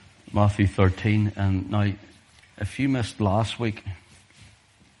Matthew 13. And now, if you missed last week,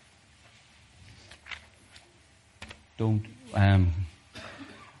 don't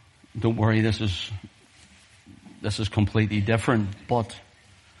worry. This is completely different. But do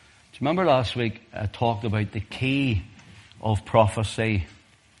you remember last week I talked about the key of prophecy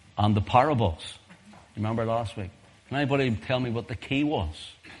and the parables? You remember last week? Can anybody tell me what the key was?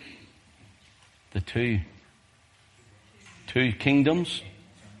 The two kingdoms,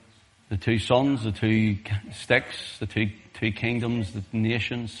 the two sons, the two sticks, the two kingdoms, the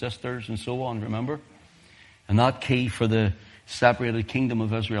nations, sisters, and so on, remember? And that key for the separated kingdom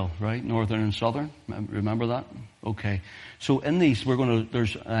of Israel, right? Northern and southern. Remember that? Okay. So in these,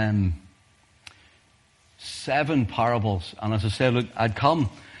 there's 7 parables. And as I said, look, I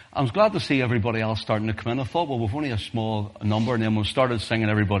was glad to see everybody else starting to come in. I thought, well, we've only a small number, and then when we started singing,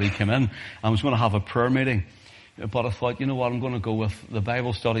 everybody came in. I was going to have a prayer meeting. But I thought, you know what, I'm going to go with the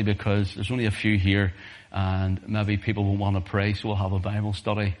Bible study because there's only a few here, and maybe people won't want to pray, so we'll have a Bible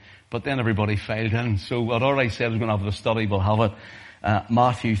study. But then everybody filed in. So I'd already said I was going to have the study. We'll have it.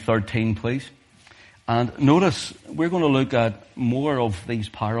 Matthew 13, please. And notice, we're going to look at more of these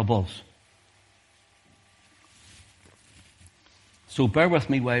parables. So bear with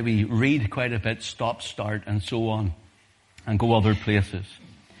me while we read quite a bit, stop, start, and so on, and go other places.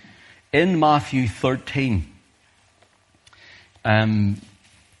 In Matthew 13, the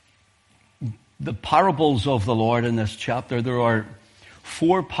parables of the Lord in this chapter, there are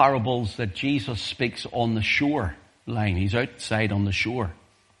 4 parables that Jesus speaks on the shore line. He's outside on the shore.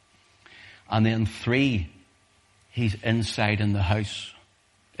 And then 3, he's inside in the house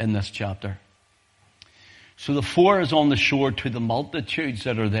in this chapter. So the 4 is on the shore to the multitudes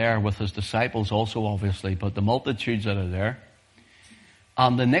that are there with his disciples also, obviously, but the multitudes that are there.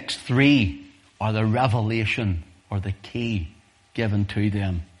 And the next 3 are the revelation or the key given to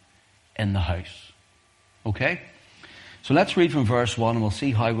them in the house. Okay? So let's read from verse 1 and we'll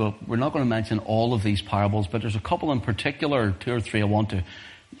see how we're not going to mention all of these parables, but there's a couple in particular, 2 or 3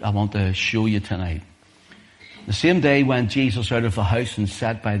 I want to show you tonight. The same day went Jesus out of the house and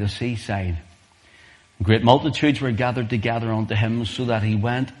sat by the seaside. Great multitudes were gathered together unto him, so that he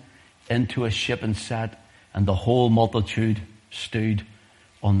went into a ship and sat, and the whole multitude stood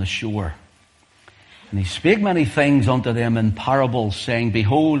on the shore. And he spake many things unto them in parables, saying,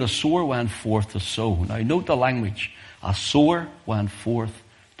 Behold, a sower went forth to sow. Now note the language. A sower went forth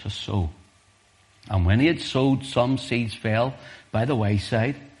to sow. And when he had sowed, some seeds fell by the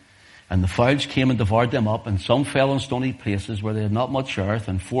wayside, and the fowls came and devoured them up, and some fell on stony places where they had not much earth,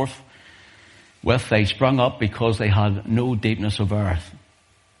 and forthwith they sprung up because they had no deepness of earth.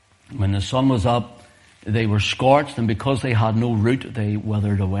 When the sun was up, they were scorched, and because they had no root, they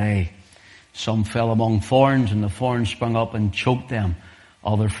withered away. Some fell among thorns, and the thorns sprung up and choked them.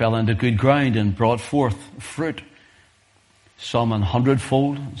 Others fell into good ground and brought forth fruit. Some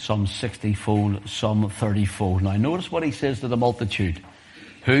 100-fold, some 60-fold, some 30-fold. Now notice what he says to the multitude.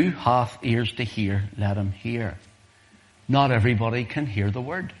 Who hath ears to hear, let him hear. Not everybody can hear the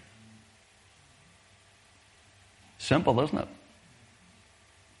word. Simple, isn't it?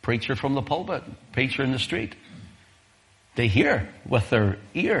 Preacher from the pulpit, preacher in the street. They hear with their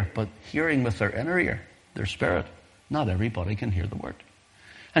ear, but hearing with their inner ear, their spirit. Not everybody can hear the word.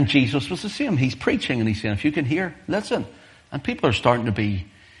 And Jesus was the same. He's preaching and he's saying, if you can hear, listen. And people are starting to be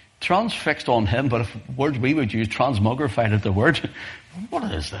transfixed on him, but if words we would use, transmogrified at the word. What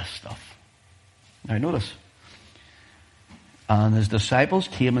is this stuff? Now notice. And his disciples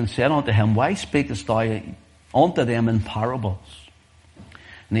came and said unto him, Why speakest thou unto them in parables?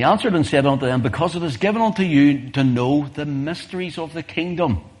 And he answered and said unto them, Because it is given unto you to know the mysteries of the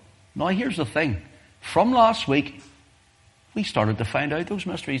kingdom. Now here's the thing. From last week, we started to find out those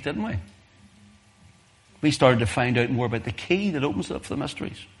mysteries, didn't we? We started to find out more about the key that opens up the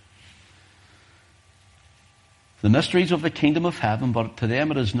mysteries. The mysteries of the kingdom of heaven, but to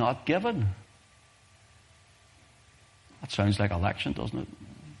them it is not given. That sounds like election, doesn't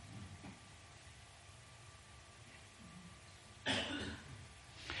it?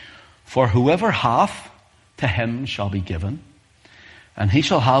 For whoever hath, to him shall be given, and he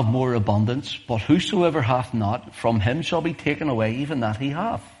shall have more abundance. But whosoever hath not, from him shall be taken away even that he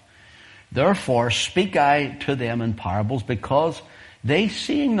hath. Therefore speak I to them in parables, because they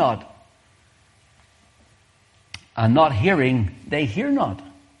seeing not, and not hearing, they hear not,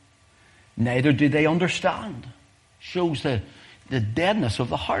 neither do they understand. Shows the deadness of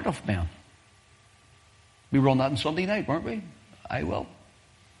the heart of man. We were on that on Sunday night, weren't we? I will.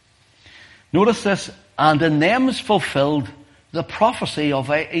 Notice this, and in them is fulfilled the prophecy of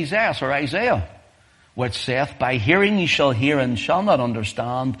Isaiah. which saith, by hearing ye shall hear and shall not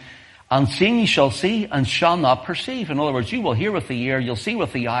understand, and seeing ye shall see and shall not perceive. In other words, you will hear with the ear, you'll see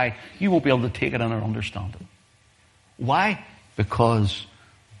with the eye, you won't be able to take it in or understand it. Why? Because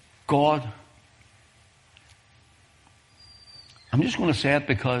God, I'm just going to say it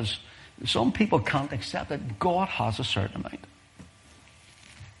because some people can't accept it. God has a certain amount.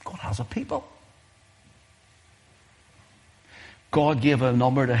 God has a people. God gave a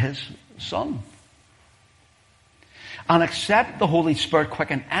number to his Son. And except the Holy Spirit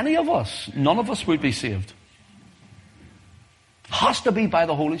quicken any of us, none of us would be saved. Has to be by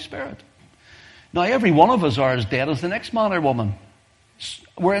the Holy Spirit. Now every one of us are as dead as the next man or woman.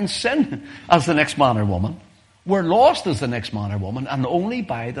 We're in sin as the next man or woman. We're lost as the next man or woman. And only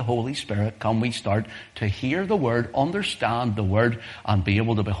by the Holy Spirit can we start to hear the Word, understand the Word, and be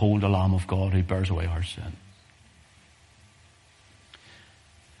able to behold the Lamb of God who bears away our sin.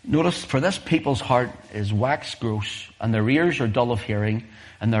 Notice, for this people's heart is wax gross, and their ears are dull of hearing,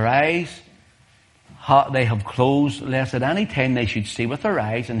 and their eyes they have closed, lest at any time they should see with their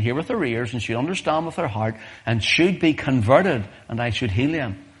eyes, and hear with their ears, and should understand with their heart, and should be converted, and I should heal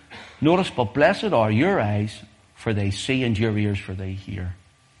them. Notice, but blessed are your eyes, for they see, and your ears, for they hear.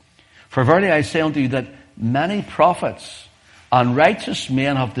 For verily I say unto you that many prophets and righteous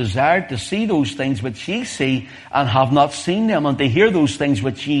men have desired to see those things which ye see, and have not seen them, and to hear those things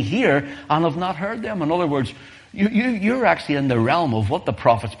which ye hear, and have not heard them. In other words, you're actually in the realm of what the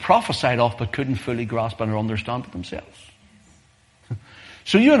prophets prophesied of, but couldn't fully grasp and or understand it themselves.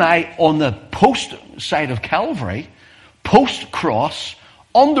 So you and I, on the post side of Calvary, post-cross,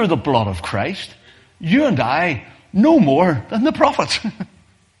 under the blood of Christ, you and I know more than the prophets.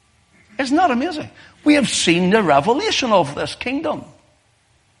 Isn't that amazing? We have seen the revelation of this kingdom.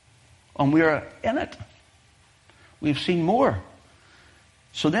 And we are in it. We've seen more.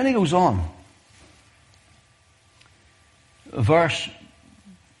 So then he goes on. Verse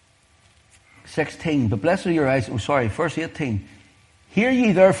 16. But blessed are your eyes. Verse 18. Hear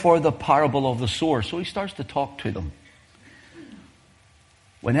ye therefore the parable of the sower. So he starts to talk to them.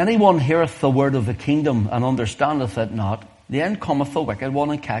 When anyone heareth the word of the kingdom and understandeth it not, then cometh the wicked one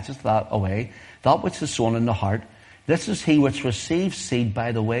and catcheth that away, that which is sown in the heart. This is he which receives seed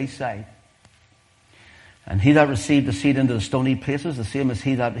by the wayside. And he that received the seed into the stony places, the same as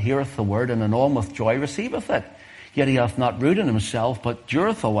he that heareth the word, and anon with joy receiveth it. Yet he hath not root in himself, but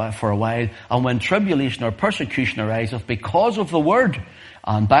dureth for a while. And when tribulation or persecution ariseth because of the word,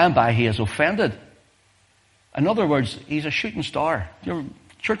 and by he is offended. In other words, he's a shooting star. Your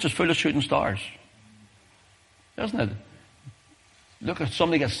church is full of shooting stars. Isn't it? Look, if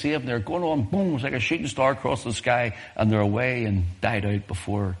somebody gets saved and they're going on, boom, it's like a shooting star across the sky, and they're away and died out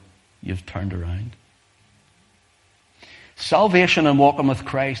before you've turned around. Salvation and walking with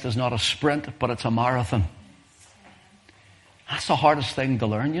Christ is not a sprint, but it's a marathon. That's the hardest thing to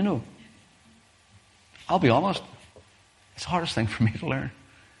learn, you know. I'll be honest. It's the hardest thing for me to learn.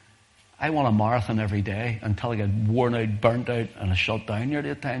 I want a marathon every day until I get worn out, burnt out, and I shut down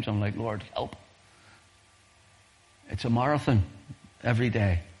nearly at times. I'm like, Lord, help. It's a marathon every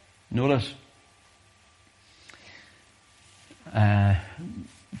day. Notice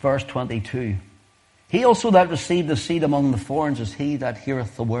verse 22. He also that received the seed among the thorns is he that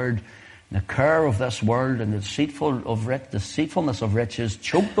heareth the word. And the care of this world and the deceitfulness of riches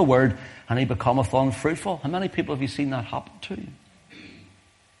choke the word, and he becometh unfruitful. How many people have you seen that happen to?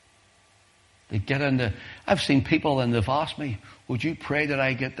 They get into, I've seen people and they've asked me, would you pray that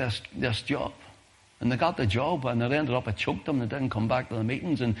I get this job? And they got the job, and it ended up, it choked them. They didn't come back to the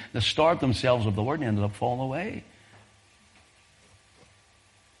meetings, and they starved themselves of the word and ended up falling away.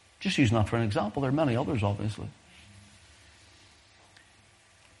 Just using that for an example. There are many others, obviously.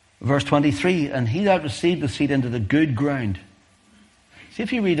 Verse 23, and he that received the seed into the good ground. See,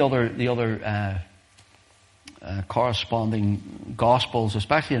 if you read the other corresponding Gospels,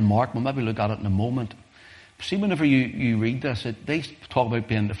 especially in Mark, we'll maybe look at it in a moment. See, whenever you read this, they talk about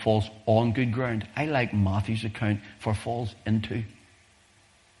being the falls on good ground. I like Matthew's account for falls into.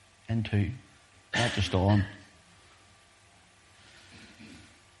 Into. Not just on.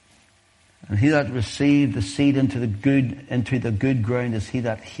 And he that received the seed into the good ground is he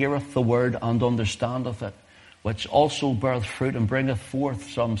that heareth the word and understandeth it, which also beareth fruit and bringeth forth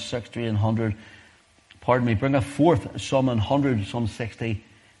some 60 and 100. Bringeth forth some 100, some 60,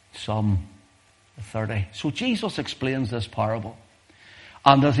 some 30. So Jesus explains this parable.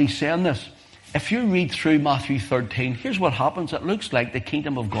 And as he's saying this, if you read through Matthew 13, here's what happens. It looks like the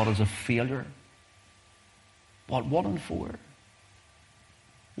kingdom of God is a failure. What? 1 in 4?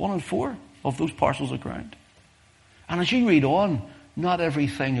 1 in 4 of those parcels of ground. And as you read on, not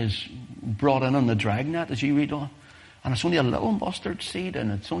everything is brought in on the dragnet as you read on. And it's only a little mustard seed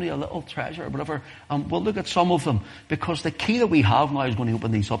and it's only a little treasure or whatever. And we'll look at some of them because the key that we have now is going to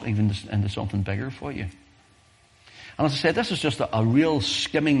open these up even into something bigger for you. And as I said, this is just a real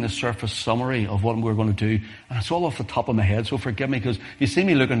skimming the surface summary of what we're going to do. And it's all off the top of my head, so forgive me because you see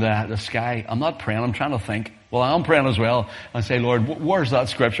me looking at the sky. I'm not praying, I'm trying to think. Well, I am praying as well. And say, Lord, where's that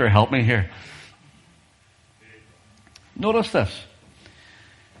scripture? Help me here. Notice this.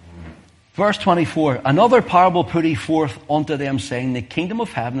 Verse 24, another parable put he forth unto them, saying, the kingdom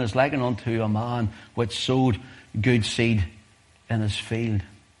of heaven is likened unto a man which sowed good seed in his field.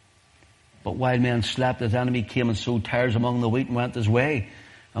 But while men slept, his enemy came and sowed tares among the wheat and went his way.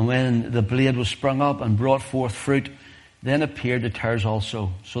 And when the blade was sprung up and brought forth fruit, then appeared the tares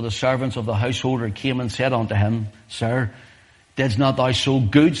also. So the servants of the householder came and said unto him, Sir, didst not thou sow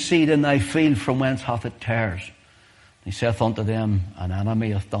good seed in thy field? From whence hath it tares? He saith unto them, an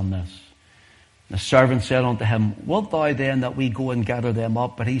enemy hath done this. The servant said unto him, wilt thou then that we go and gather them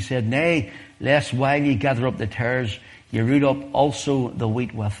up? But he said, nay, lest while ye gather up the tares, ye root up also the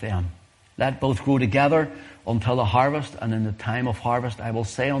wheat with them. Let both grow together until the harvest, and in the time of harvest I will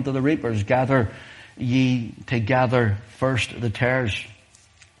say unto the reapers, gather ye together first the tares.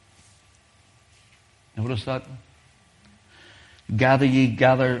 Notice that?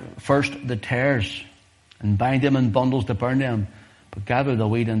 Gather first the tares, and bind them in bundles to burn them, but gather the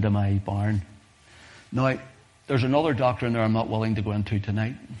wheat into my barn. Now, there's another doctrine there I'm not willing to go into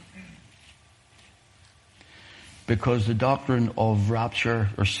tonight. Because the doctrine of rapture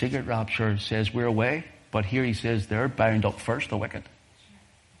or secret rapture says we're away, but here he says they're bound up first, the wicked.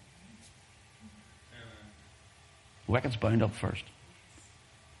 The wicked's bound up first.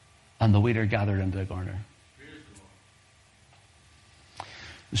 And the wheat are gathered into the garner.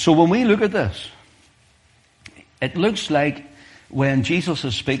 So when we look at this, it looks like when Jesus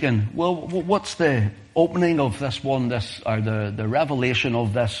is speaking, well, what's the opening of this one, or the revelation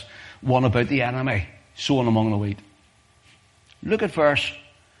of this one about the enemy sown among the wheat? Look at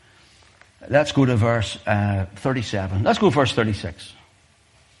let's go to verse 37. Let's go to verse 36.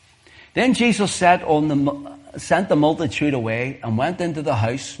 Then Jesus sent the multitude away and went into the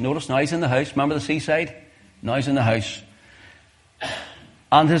house. Notice now he's in the house. Remember the seaside? Now he's in the house.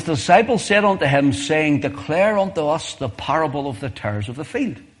 And his disciples said unto him, saying, declare unto us the parable of the tares of the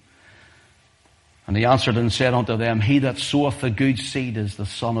field. And he answered and said unto them, he that soweth the good seed is the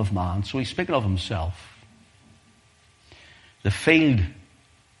Son of Man. So he's speaking of himself. The field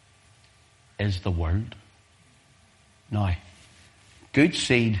is the world. Now, good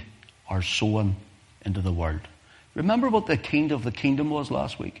seed are sown into the world. Remember what the king of the kingdom was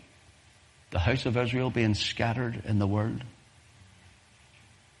last week? The house of Israel being scattered in the world.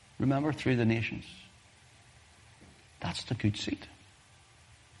 Remember, through the nations. That's the good seed.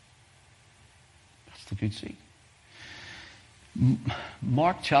 That's the good seed.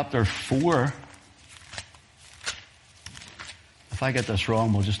 Mark chapter 4. If I get this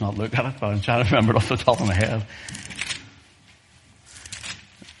wrong, we'll just not look at it, but I'm trying to remember it off the top of my head.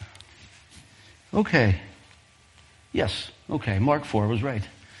 Okay. Yes. Okay. Mark 4 was right.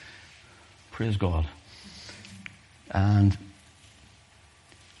 Praise God. And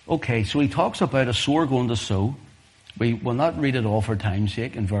okay, so he talks about a sower going to sow. We will not read it all for time's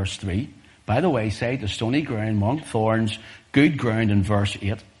sake in verse 3. By the wayside, the stony ground, among thorns, good ground in verse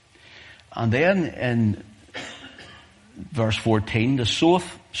 8. And then in verse 14, the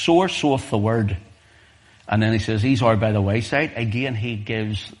sower soweth the word. And then he says, these are by the wayside. Again, he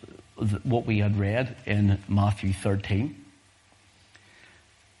gives what we had read in Matthew 13.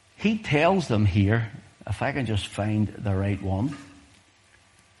 He tells them here, if I can just find the right one.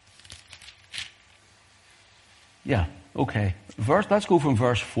 Yeah, okay. Let's go from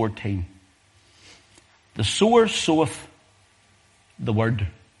verse 14. The sower soweth the word.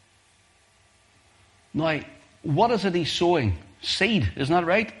 Now, what is it he's sowing? Seed, isn't that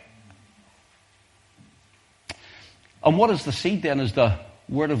right? And what is the seed then? Is the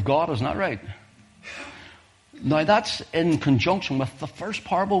word of God, isn't that right? Now that's in conjunction with the first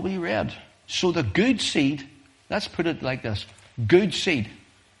parable we read. So the good seed, let's put it like this. Good seed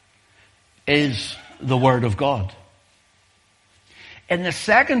is the word of God. In the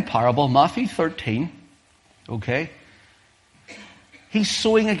second parable, Matthew 13, okay, he's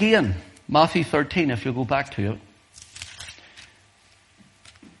sowing again. Matthew 13, if you go back to it.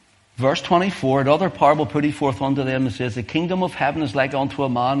 Verse 24, another parable put he forth unto them, and says, the kingdom of heaven is like unto a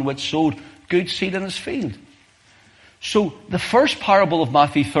man which sowed good seed in his field. So the first parable of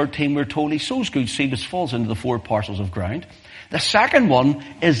Matthew 13, we're told he sows good seed which falls into the 4 parcels of ground. The second one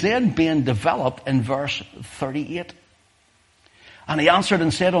is then being developed in verse 38. And he answered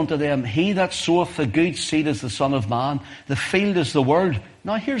and said unto them, he that soweth the good seed is the Son of Man. The field is the world.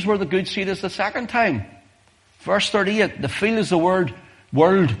 Now here's where the good seed is the second time. Verse 38, the field is the world.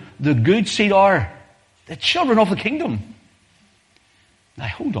 The good seed are the children of the kingdom. Now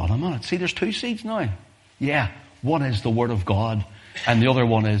hold on a minute. See, there's two seeds now. Yeah, one is the word of God, and the other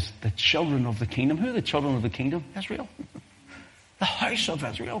one is the children of the kingdom. Who are the children of the kingdom? Israel. The house of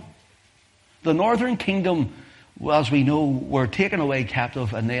Israel. The northern kingdom, as we know, were taken away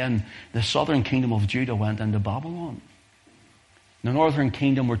captive, and then the southern kingdom of Judah went into Babylon. The northern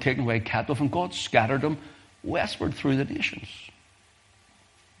kingdom were taken away captive, and God scattered them westward through the nations.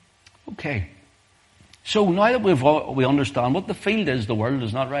 Okay. So now that we understand what the field is, the world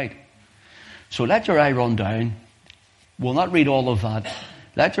is not right. So let your eye run down. We'll not read all of that.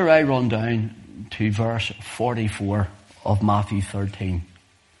 Let your eye run down to verse 44 of Matthew 13.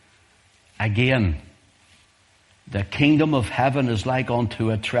 Again, the kingdom of heaven is like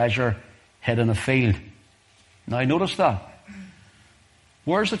unto a treasure hid in a field. Now notice that.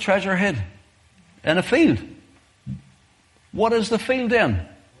 Where's the treasure hid? In a field. What is the field then?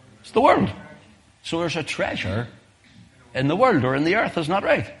 It's the world. So there's a treasure in the world or in the earth, isn't that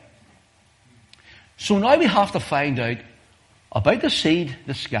right? So now we have to find out about the seed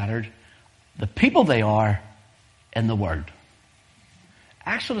that's scattered, the people they are in the world.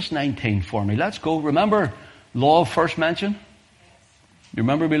 Exodus 19 for me. Let's go. Remember law of first mention? You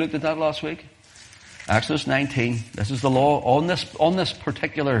remember we looked at that last week? Exodus 19. This is the law on this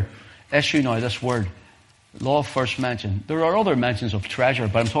particular issue now, this word. Law of first mention. There are other mentions of treasure,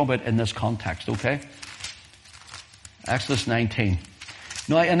 but I'm talking about in this context, okay? Exodus 19.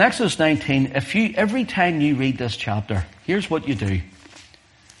 Now, in Exodus 19, every time you read this chapter, here's what you do.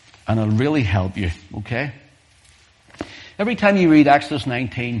 And it'll really help you, okay? Every time you read Exodus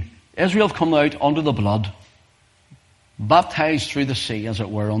 19, Israel have come out under the blood, baptized through the sea, as it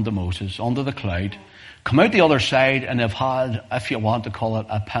were, under Moses, under the cloud, come out the other side, and they've had, if you want to call it,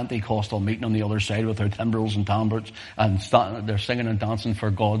 a Pentecostal meeting on the other side with their timbrels and tambours, and they're singing and dancing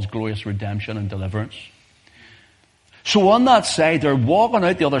for God's glorious redemption and deliverance. So on that side, they're walking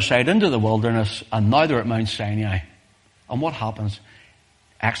out the other side into the wilderness, and now they're at Mount Sinai. And what happens?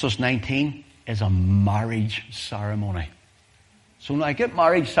 Exodus 19 is a marriage ceremony. So now get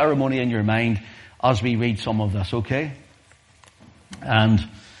marriage ceremony in your mind as we read some of this, okay? And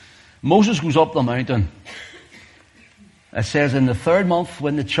Moses goes up the mountain. It says, in the 3rd month,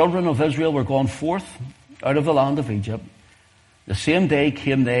 when the children of Israel were gone forth out of the land of Egypt, the same day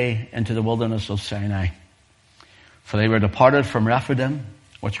came they into the wilderness of Sinai. For they were departed from Rephidim,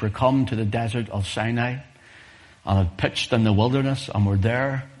 which were come to the desert of Sinai, and had pitched in the wilderness, and were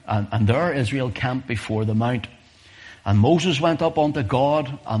there, and there Israel camped before the mount. And Moses went up unto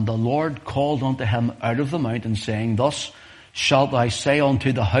God, and the Lord called unto him out of the mountain, saying, thus shalt thou say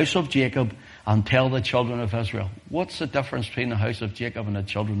unto the house of Jacob, and tell the children of Israel. What's the difference between the house of Jacob and the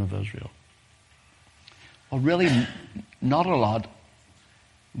children of Israel? Well, really, not a lot.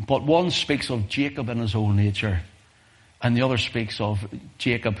 But one speaks of Jacob in his old nature, and the other speaks of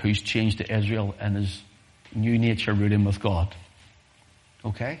Jacob who's changed to Israel in his new nature rooting with God.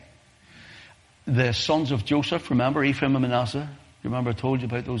 Okay? The sons of Joseph, remember Ephraim and Manasseh? Remember I told you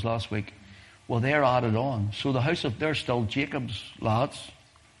about those last week? Well, they're added on. So they're still Jacob's lads.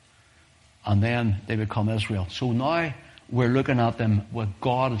 And then they become Israel. So now we're looking at them where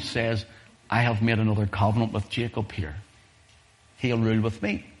God says, I have made another covenant with Jacob here. He'll rule with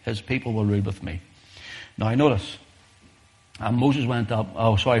me. His people will rule with me. Now notice, and Moses went up,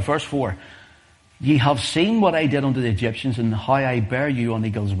 verse 4. Ye have seen what I did unto the Egyptians, and how I bare you on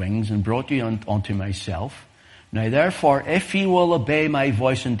eagle's wings, and brought you unto myself. Now therefore, if ye will obey my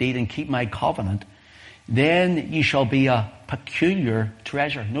voice indeed, and keep my covenant, then ye shall be a peculiar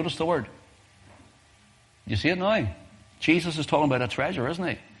treasure. Notice the word. You see it now? Jesus is talking about a treasure, isn't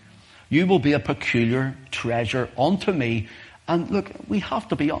he? You will be a peculiar treasure unto me. And look, we have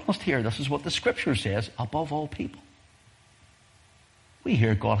to be honest here. This is what the scripture says, above all people. We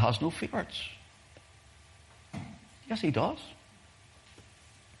hear God has no favorites. Yes, he does.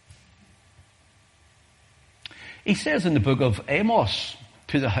 He says in the book of Amos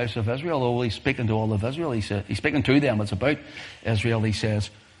to the house of Israel, although he's speaking to all of Israel, he's speaking to them, it's about Israel, he says,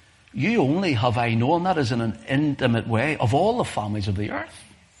 you only have I known, that is in an intimate way, of all the families of the earth.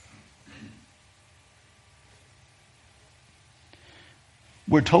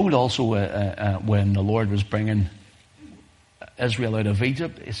 We're told also when the Lord was bringing Israel out of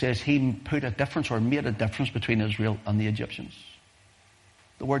Egypt, it says he put a difference or made a difference between Israel and the Egyptians.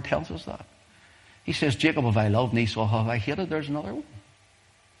 The word tells us that. He says, Jacob have I loved and Esau have I hated. There's another one.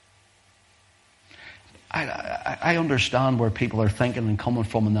 I understand where people are thinking and coming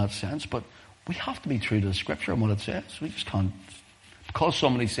from in that sense, but we have to be true to the Scripture and what it says. We just can't, because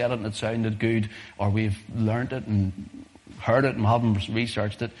somebody said it and it sounded good, or we've learned it and heard it and haven't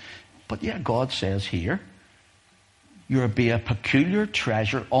researched it. But yeah, God says here, you'll be a peculiar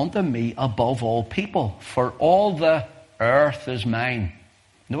treasure unto me above all people, for all the earth is mine.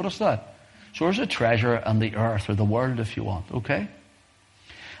 Notice that. So there's a treasure and the earth, or the world if you want, okay?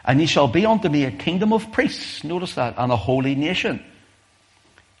 And ye shall be unto me a kingdom of priests, notice that, and a holy nation.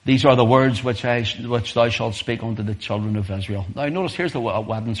 These are the words which thou shalt speak unto the children of Israel. Now notice, here's the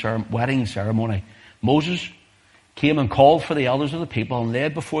wedding ceremony. Moses came and called for the elders of the people and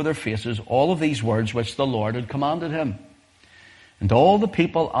laid before their faces all of these words which the Lord had commanded him. And all the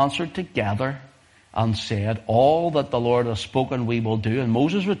people answered together and said, all that the Lord has spoken we will do. And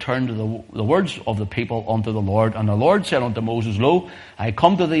Moses returned to the words of the people unto the Lord. And the Lord said unto Moses, lo, I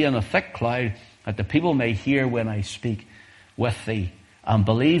come to thee in a thick cloud, that the people may hear when I speak with thee, and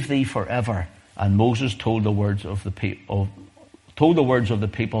believe thee forever. And Moses told the words of the people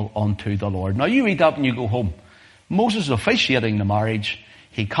unto the Lord. Now you read that when you go home. Moses is officiating the marriage.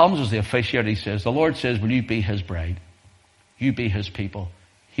 He comes as the officiator. He says, the Lord says, will you be his bride? You be his people.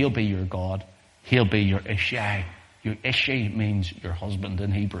 He'll be your God. He'll be your Ishai. Your Ishai means your husband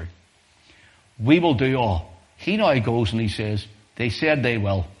in Hebrew. We will do all. He now goes and he says, they said they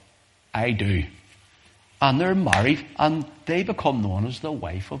will. I do. And they're married and they become known as the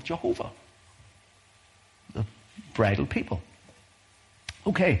wife of Jehovah. The bridal people.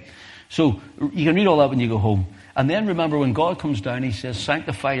 Okay. So you can read all that when you go home. And then remember, when God comes down, he says,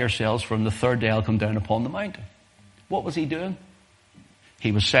 sanctify yourselves, for on the third day I'll come down upon the mountain. What was he doing?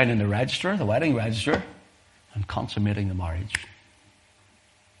 He was signing the register, the wedding register, and consummating the marriage.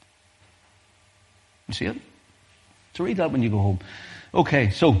 You see it? So read that when you go home. Okay,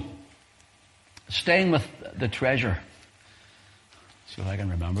 so staying with the treasure. Let's see if I can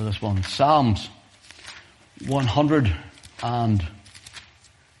remember this one. Psalms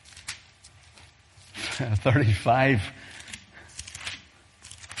 135.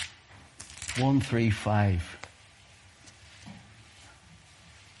 135.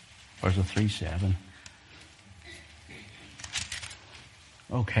 Where's the 3:7?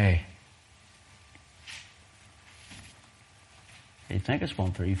 Okay. You think it's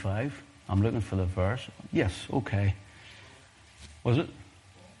 135? I'm looking for the verse. Yes, okay. Was it?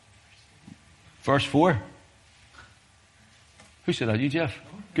 Verse 4? Who said that? You, Jeff?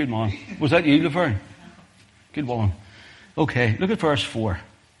 Good man. Was that you, Laverne? Good one. Okay, look at verse 4.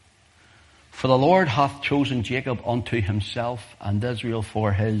 For the Lord hath chosen Jacob unto himself, and Israel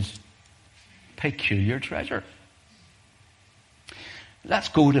for his peculiar treasure. Let's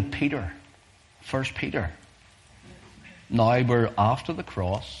go to Peter. 1 Peter. Now we're after the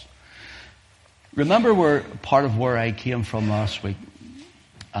cross. Remember part of where I came from last week,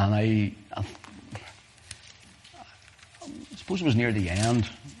 and I suppose it was near the end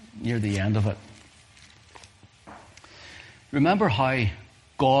of it. Remember how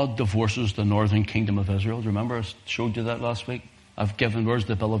God divorces the northern kingdom of Israel? Do you remember I showed you that last week? I've given, where's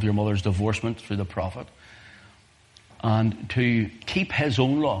the bill of your mother's divorcement through the prophet? And to keep his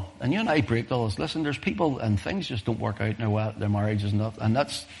own law. And you and I break those. Listen, there's people and things just don't work out in their marriages and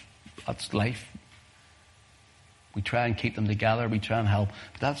that's life. We try and keep them together, we try and help,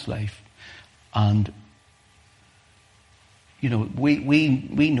 but that's life. And you know,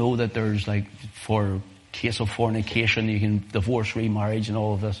 we know that there's, like, for case of fornication, you can divorce, remarriage and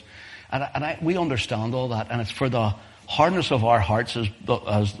all of this. And we understand all that, and it's for the hardness of our hearts, as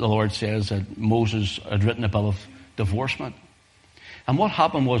the Lord says, that Moses had written a bill of divorcement. And what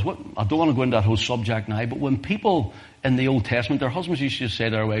happened was, I don't want to go into that whole subject now, but when people in the Old Testament, their husbands used to say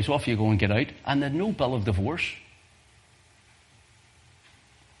to their wives, off you go and get out, and they had no bill of divorce.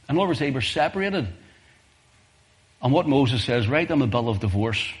 In other words, they were separated. And what Moses says, write them a bill of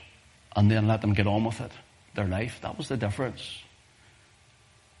divorce, and then let them get on with it, their life. That was the difference.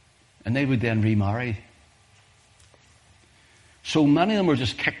 And they would then remarry. So many of them were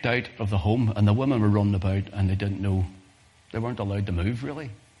just kicked out of the home, and the women were running about, and they didn't know. They weren't allowed to move, really.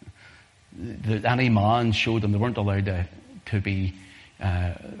 Any man showed them they weren't allowed to be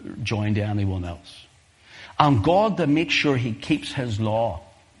joined to anyone else. And God, to make sure he keeps his law,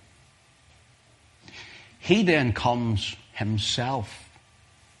 he then comes himself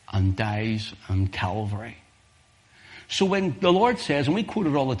and dies on Calvary. So when the Lord says, and we quote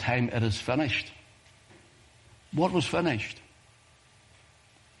it all the time, it is finished. What was finished?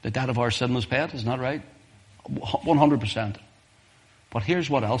 The debt of our sin was paid, isn't that right? 100%. But here's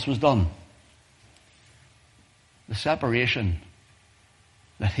what else was done. The separation,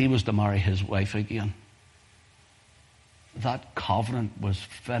 that he was to marry his wife again. that covenant was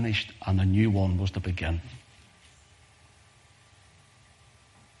finished and a new one was to begin.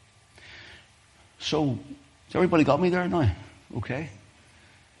 So, has everybody got me there now? Okay.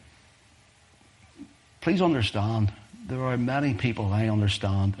 Please understand, there are many people, I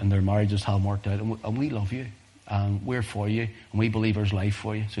understand, and their marriages haven't worked out, and we love you, and we're for you, and we believe there's life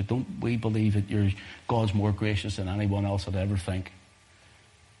for you. So don't we believe that God's more gracious than anyone else would ever think.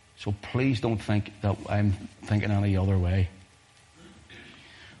 So please don't think that I'm thinking any other way.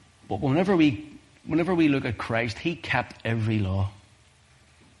 But whenever we look at Christ, he kept every law,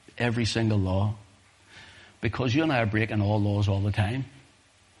 every single law, because you and I are breaking all laws all the time.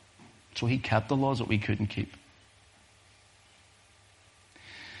 So he kept the laws that we couldn't keep.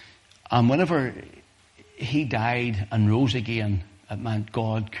 And whenever he died and rose again, it meant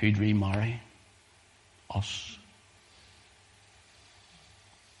God could remarry us.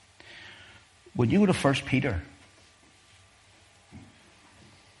 When you go to 1 Peter,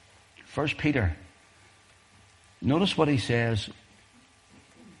 notice what he says.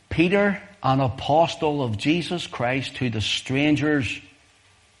 Peter, an apostle of Jesus Christ, to the strangers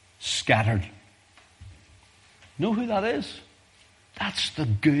scattered. Know who that is? That's the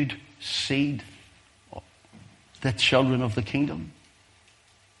good seed, the children of the kingdom.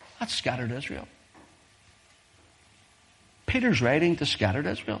 That's scattered Israel. Peter's writing to scattered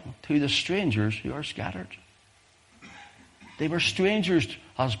Israel, to the strangers who are scattered. They were strangers,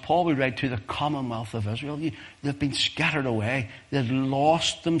 as Paul would write, to the commonwealth of Israel. They've been scattered away. They'd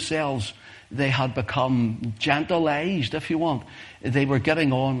lost themselves. They had become Gentilized, if you want. They were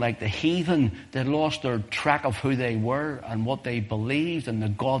getting on like the heathen. They'd lost their track of who they were and what they believed and the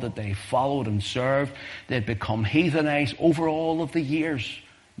God that they followed and served. They'd become heathenized over all of the years,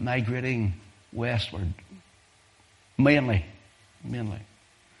 migrating westward. Mainly. And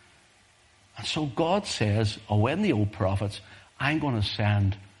so God says, in the old prophets, I'm going to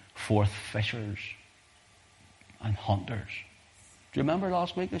send forth fishers and hunters. Do you remember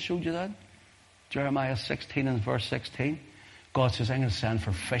last week I showed you that? Jeremiah 16 and verse 16. God says, I'm going to send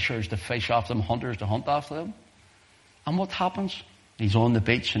for fishers to fish after them, hunters to hunt after them. And what happens? He's on the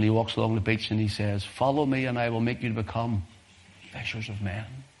beach and he walks along the beach and he says, follow me and I will make you to become fishers of men.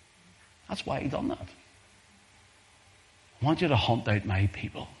 That's why he done that. I want you to hunt out my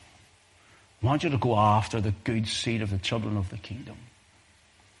people. I want you to go after the good seed of the children of the kingdom.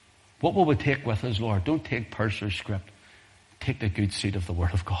 What will we take with us, Lord? Don't take purse or script. Take the good seed of the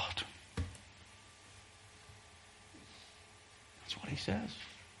Word of God. That's what he says.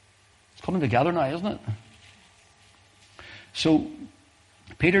 It's coming together now, isn't it? So,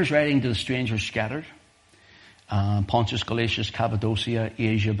 Peter's writing to the strangers scattered. Pontus, Galatia, Cappadocia,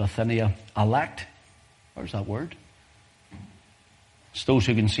 Asia, Bithynia, elect. Where's that word? It's those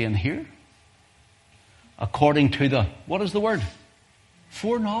who can see and hear. According to the, what is the word?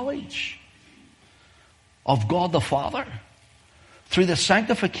 Foreknowledge of God the Father, through the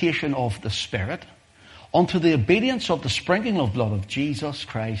sanctification of the Spirit, unto the obedience of the sprinkling of blood of Jesus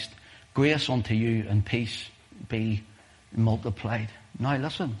Christ, grace unto you and peace be multiplied. Now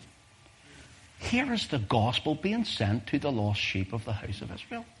listen, here is the gospel being sent to the lost sheep of the house of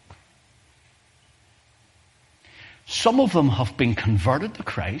Israel. Some of them have been converted to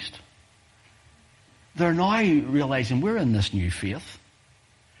Christ. They're now realizing we're in this new faith,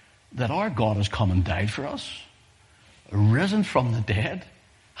 that our God has come and died for us, risen from the dead,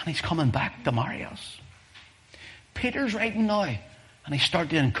 and he's coming back to marry us. Peter's writing now, and he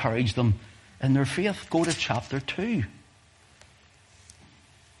started to encourage them in their faith. Go to chapter 2.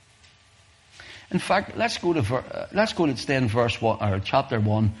 In fact, let's go to stay in verse 1 or chapter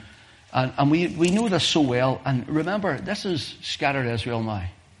 1. And we know this so well. And remember, this is scattered Israel now.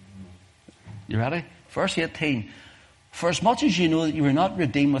 You ready? Verse 18. For as much as you know that you were not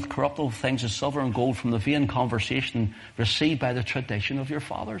redeemed with corruptible things as silver and gold from the vain conversation received by the tradition of your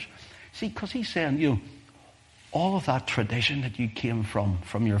fathers. See, because he's saying, all of that tradition that you came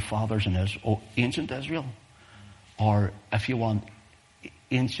from your fathers in ancient Israel, or if you want,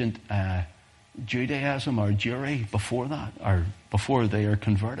 ancient Judaism or Jewry before that, or before they are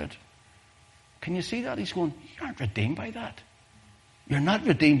converted. Can you see that? He's going, you aren't redeemed by that. You're not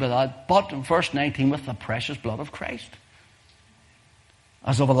redeemed by that, but in verse 19, with the precious blood of Christ.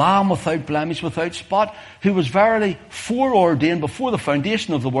 As of a lamb without blemish, without spot, who was verily foreordained before the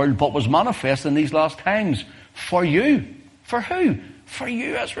foundation of the world, but was manifest in these last times. For you. For who? For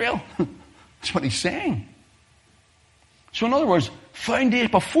you, Israel. That's what he's saying. So in other words,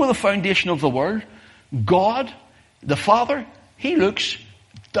 before the foundation of the world, God, the Father, he looks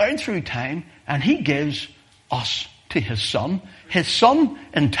down through time and he gives us to his Son. His Son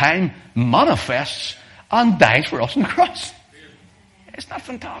in time manifests and dies for us on the cross. Isn't that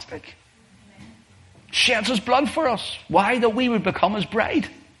fantastic? Sheds his blood for us. Why? That we would become his bride.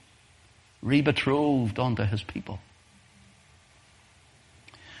 Re-betrothed unto his people.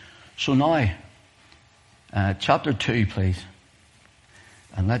 So now, chapter 2, please.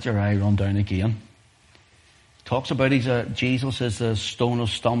 And let your eye run down again. Talks about Jesus is the stone of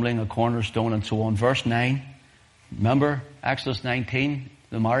stumbling, a cornerstone, and so on. Verse 9. Remember Exodus 19,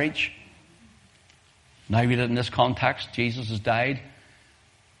 the marriage? Now read it in this context. Jesus has died.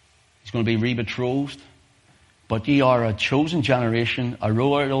 He's going to be re-betrothed. But ye are a chosen generation, a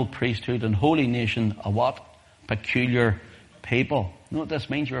royal priesthood, and holy nation, a what? Peculiar people. You know what this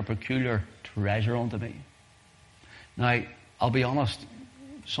means? You're a peculiar treasure unto me. Now, I'll be honest.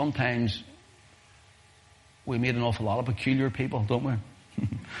 Sometimes we meet an awful lot of peculiar people, don't we?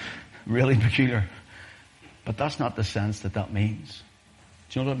 Really peculiar. But that's not the sense that means.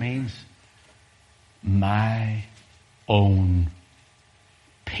 Do you know what it means? My own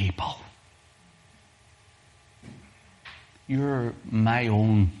people. You're my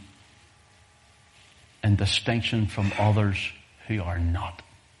own in distinction from others who are not.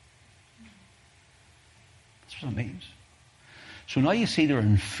 That's what it means. So now you see they're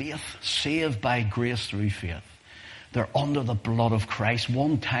in faith, saved by grace through faith. They're under the blood of Christ.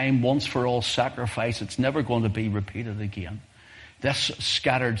 One time, once for all sacrifice. It's never going to be repeated again. This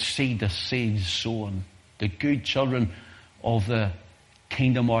scattered seed, the seed sown. The good children of the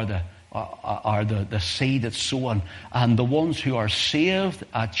kingdom are the seed that's sown. And the ones who are saved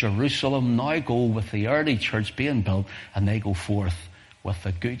at Jerusalem now go with the early church being built, and they go forth with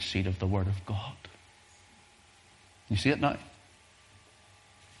the good seed of the Word of God. You see it now?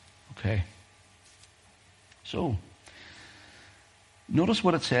 Okay. So, notice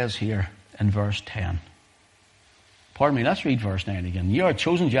what it says here in verse 10. Pardon me, let's read verse 9 again. You are a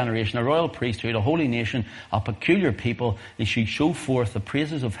chosen generation, a royal priesthood, a holy nation, a peculiar people. They should show forth the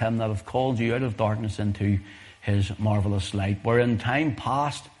praises of him that hath called you out of darkness into his marvelous light. Where in time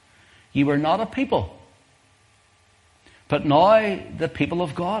past ye were not a people, but now the people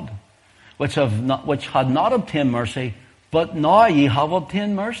of God, which had not obtained mercy, but now ye have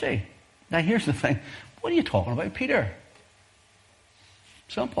obtained mercy. Now here's the thing. What are you talking about, Peter?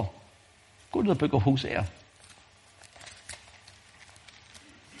 Simple. Go to the book of Hosea.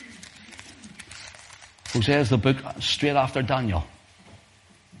 Hosea is the book straight after Daniel.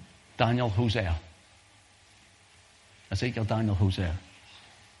 Daniel, Hosea. Ezekiel, Daniel, Hosea.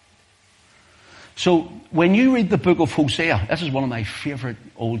 So, when you read the book of Hosea, this is one of my favorite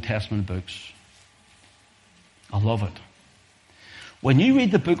Old Testament books. I love it. When you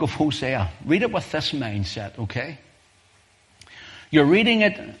read the book of Hosea, read it with this mindset, okay? You're reading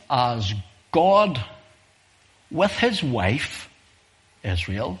it as God with his wife,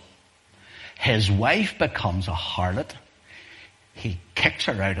 Israel. His wife becomes a harlot. He kicks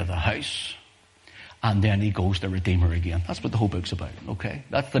her out of the house. And then he goes to redeem her again. That's what the whole book's about, okay?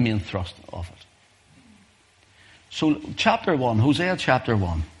 That's the main thrust of it. So, chapter 1, Hosea chapter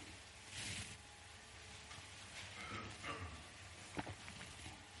 1.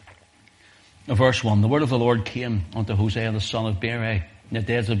 Verse 1, the word of the Lord came unto Hosea the son of Beeri in the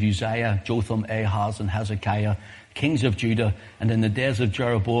days of Uzziah, Jotham, Ahaz, and Hezekiah, kings of Judah, and in the days of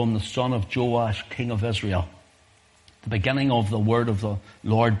Jeroboam the son of Joash, king of Israel. The beginning of the word of the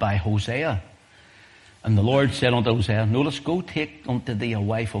Lord by Hosea. And the Lord said unto Hosea, notice, go take unto thee a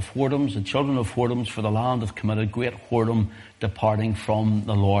wife of whoredoms, and children of whoredoms, for the land hath committed great whoredom, departing from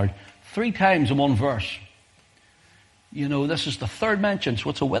the Lord. 3 times in one verse. You know, this is the third mention, so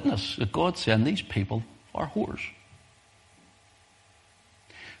it's a witness that God said these people are whores.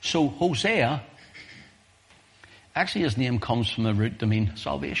 So Hosea, actually his name comes from the root to mean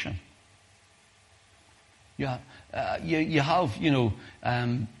salvation. Yeah, you have,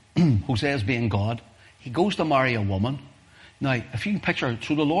 Hosea's being God. He goes to marry a woman. Now, if you can picture,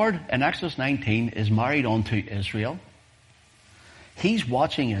 so the Lord in Exodus 19 is married unto Israel. He's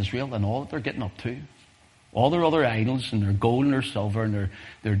watching Israel and all that they're getting up to. All their other idols and their gold and their silver and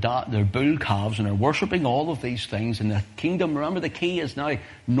their bull calves, and they're worshipping all of these things. And the kingdom, remember the key is now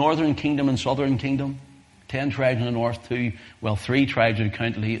northern kingdom and southern kingdom. 10 tribes in the north, 3 tribes who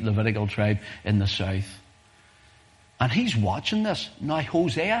count the Levitical tribe in the south. And he's watching this. Now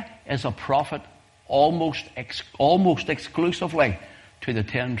Hosea is a prophet almost exclusively to the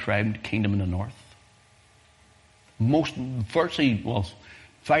 10 tribe kingdom in the north. Very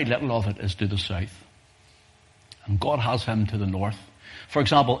little of it is to the south. And God has him to the north. For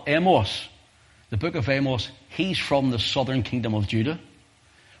example, Amos, the book of Amos, he's from the southern kingdom of Judah,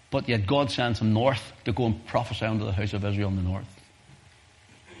 but yet God sends him north to go and prophesy unto the house of Israel in the north.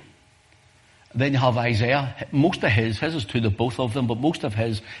 Then you have Isaiah. Most of his is to the both of them, but most of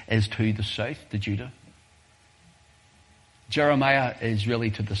his is to the south, to Judah. Jeremiah is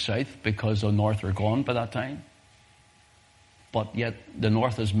really to the south because the north are gone by that time. But yet the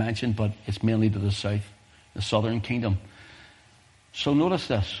north is mentioned, but it's mainly to the south, the southern kingdom. So notice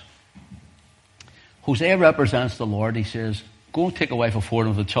this. Hosea represents the Lord. He says, go and take a wife of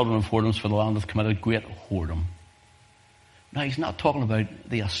whoredom, the children of whoredoms, for the land hath committed great whoredom. Now he's not talking about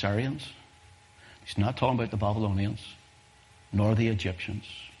the Assyrians. He's not talking about the Babylonians, nor the Egyptians.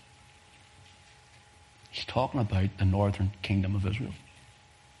 He's talking about the northern kingdom of Israel.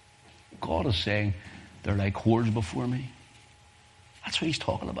 God is saying, they're like whores before me. That's what he's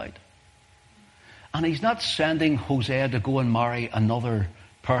talking about. And he's not sending Hosea to go and marry another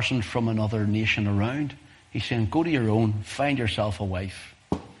person from another nation around. He's saying, go to your own, find yourself a wife.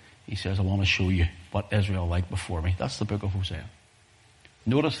 He says, I want to show you what Israel like before me. That's the book of Hosea.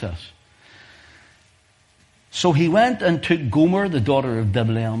 Notice this. So he went and took Gomer, the daughter of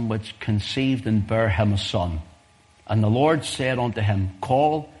Diblaim, which conceived and bare him a son. And the Lord said unto him,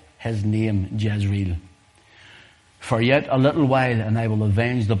 call his name Jezreel. For yet a little while, and I will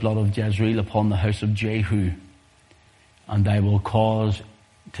avenge the blood of Jezreel upon the house of Jehu. And I will cause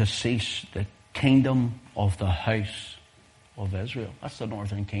to cease the kingdom of the house of Israel. That's the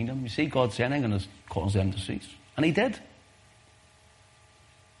northern kingdom. You see, God saying, I'm going to cause them to cease. And he did.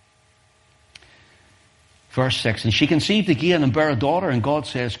 Verse 6, and she conceived again and bare a daughter, and God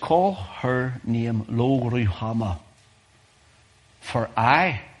says, call her name Lo-Ruhamah. For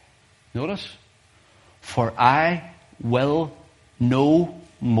I, notice, for I will no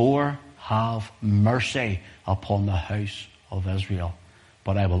more have mercy upon the house of Israel,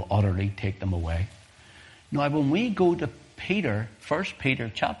 but I will utterly take them away. Now when we go to Peter, 1 Peter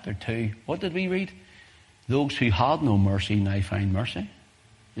chapter 2, what did we read? Those who had no mercy now find mercy.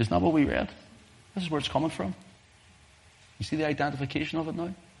 Isn't that what we read? This is where it's coming from. You see the identification of it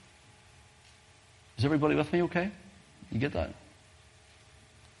now? Is everybody with me okay? You get that?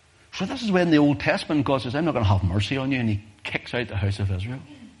 So this is when in the Old Testament God says, I'm not going to have mercy on you, and he kicks out the house of Israel.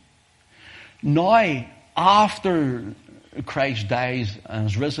 Now, after Christ dies and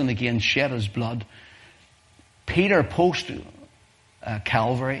is risen again, shed his blood, Peter post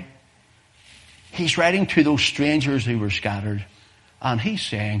Calvary, he's writing to those strangers who were scattered, and he's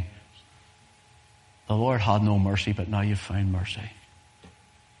saying, the Lord had no mercy, but now you've found mercy.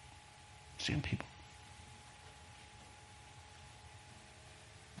 Same people.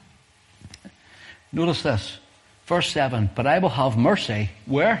 Notice this. Verse 7. But I will have mercy.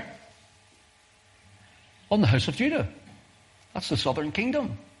 Where? On the house of Judah. That's the southern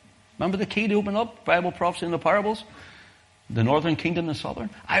kingdom. Remember the key to open up Bible prophecy and the parables? The northern kingdom, the southern.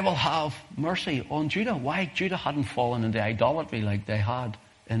 I will have mercy on Judah. Why? Judah hadn't fallen into idolatry like they had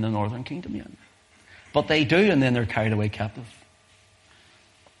in the northern kingdom yet. But they do, and then they're carried away captive.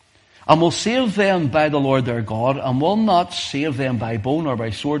 And will save them by the Lord their God, and will not save them by bow, nor by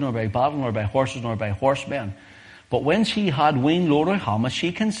sword, nor by battle, nor by horses, nor by horsemen. But when she had weaned Lo-Ruhamah,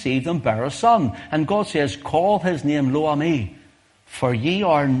 she conceived and bare a son. And God says, call his name Lo-Ammi, for ye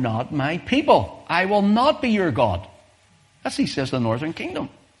are not my people. I will not be your God. That's what he says in the northern kingdom.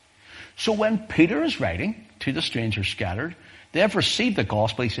 So when Peter is writing to the strangers scattered, they have received the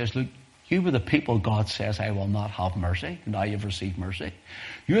gospel. He says, look, you were the people God says, I will not have mercy. Now you've received mercy.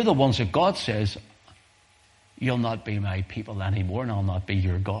 You're the ones that God says, you'll not be my people anymore, and I'll not be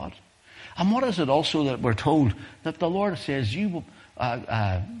your God. And what is it also that we're told? That the Lord says, you will,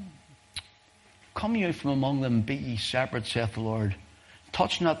 come ye out from among them, be ye separate, saith the Lord.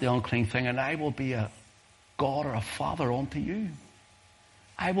 Touch not the unclean thing, and I will be a God or a father unto you.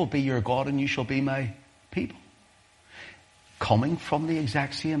 I will be your God, and you shall be my people. Coming from the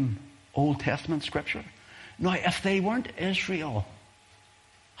exact same Old Testament scripture. Now, if they weren't Israel,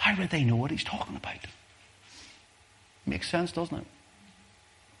 how would they know what he's talking about? Makes sense, doesn't it?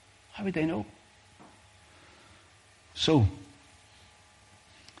 How would they know? So,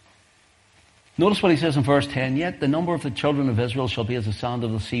 notice what he says in verse 10. Yet the number of the children of Israel shall be as the sand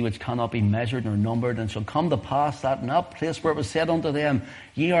of the sea, which cannot be measured nor numbered. And shall come to pass that in that place where it was said unto them,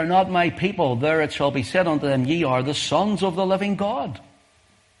 ye are not my people, there it shall be said unto them, ye are the sons of the living God.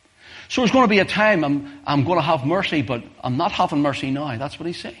 So there's going to be a time I'm going to have mercy, but I'm not having mercy now. That's what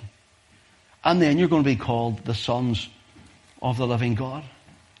he's saying. And then you're going to be called the sons of the living God.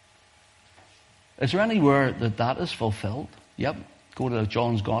 Is there anywhere that is fulfilled? Yep. Go to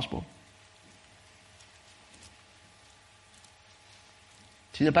John's Gospel.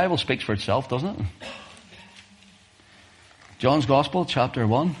 See, the Bible speaks for itself, doesn't it? John's Gospel, chapter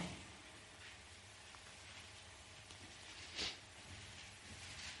 1.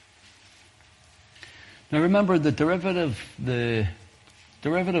 Now remember, the derivative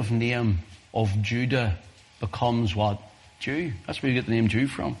name of Judah becomes what? Jew. That's where you get the name Jew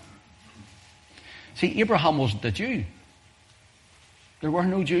from. See, Abraham wasn't a Jew. There were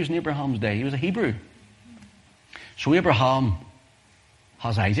no Jews in Abraham's day. He was a Hebrew. So Abraham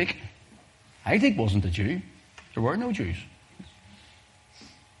has Isaac. Isaac wasn't a Jew. There were no Jews.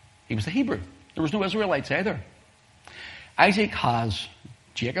 He was a Hebrew. There was no Israelites either. Isaac has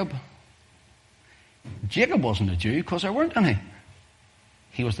Jacob. Jacob wasn't a Jew because there weren't any.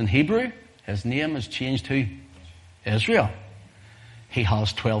 He was in Hebrew. His name is changed to Israel. He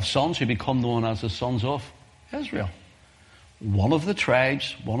has 12 sons who become known as the sons of Israel. One of the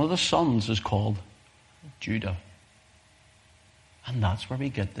tribes, one of the sons is called Judah. And that's where we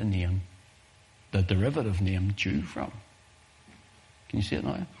get the name, the derivative name Jew from. Can you see it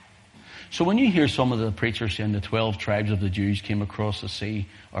now? So when you hear some of the preachers saying the 12 tribes of the Jews came across the sea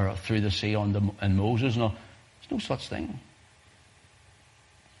or through the sea and Moses, no, there's no such thing.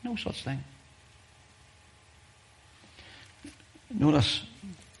 No such thing. Notice,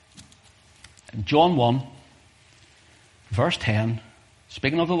 in John 1, verse 10,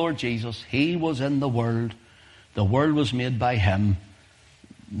 speaking of the Lord Jesus, He was in the world was made by Him,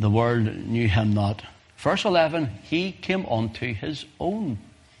 the world knew Him not. Verse 11, He came unto His own.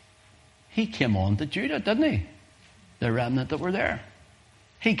 He came on to Judah, didn't He? The remnant that were there.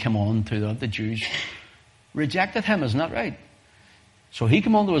 He came on to the Jews. Rejected Him, isn't that right? So He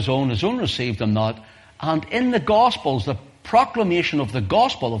came unto His own received Him not. And in the Gospels, the proclamation of the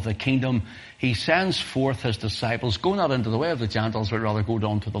gospel of the kingdom, He sends forth His disciples, go not into the way of the Gentiles, but rather go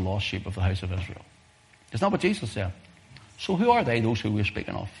down to the lost sheep of the house of Israel. Isn't that what Jesus said? So who are they, those who we're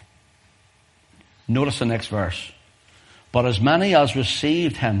speaking of? Notice the next verse. But as many as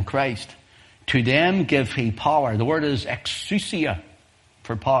received Him, Christ, to them give He power. The word is exousia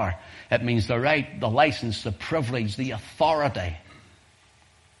for power. It means the right, the license, the privilege, the authority,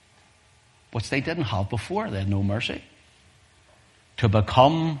 which they didn't have before. They had no mercy. To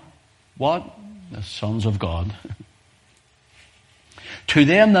become what? The sons of God. To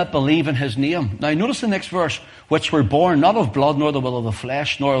them that believe in His name. Now notice the next verse. Which were born not of blood, nor the will of the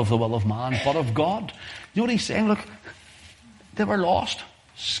flesh, nor of the will of man, but of God. You know what He's saying? Look, they were lost,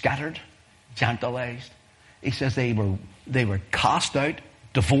 scattered, gentilized. He says they were cast out,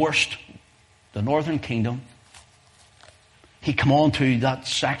 divorced, the northern kingdom. He came on to that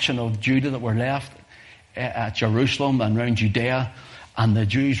section of Judah that were left at Jerusalem and around Judea, and the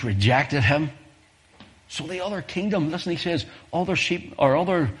Jews rejected Him. So the other kingdom, listen, He says, other sheep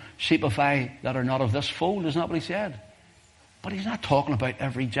of I that are not of this fold, isn't that what He said? But He's not talking about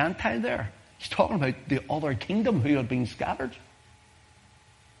every Gentile there. He's talking about the other kingdom who had been scattered.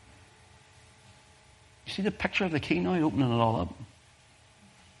 You see the picture of the king now, opening it all up?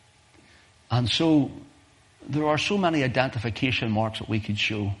 And so, there are so many identification marks that we could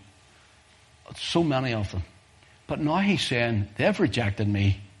show. So many of them. But now He's saying, they've rejected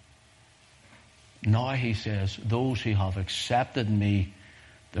Me. Now He says, those who have accepted Me,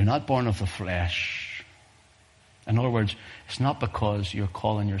 they're not born of the flesh. In other words, it's not because you're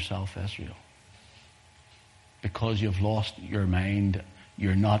calling yourself Israel. Because you've lost your mind,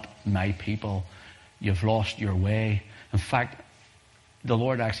 you're not My people. You've lost your way. In fact, the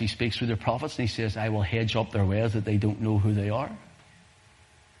Lord actually speaks through the prophets and He says, I will hedge up their ways that they don't know who they are.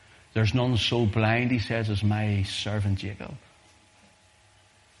 There's none so blind, He says, as My servant Jacob.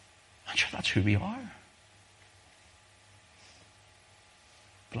 I'm sure that's who we are.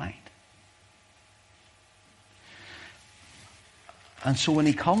 Blind. And so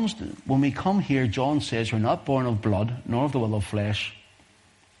when we come here, John says, we're not born of blood, nor of the will of flesh,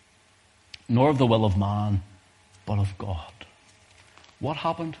 nor of the will of man, but of God. What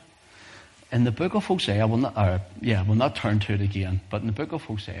happened? In the book of Hosea, we'll not turn to it again, but in the book of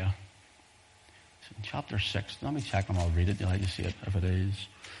Hosea, it's in chapter 6, let me check and I'll read it, you'll like to see it, if it is.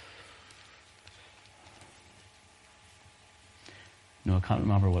 No, I can't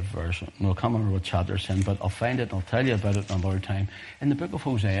remember what verse. No, I can't remember what chapter it's in, but I'll find it and I'll tell you about it another time. In the book of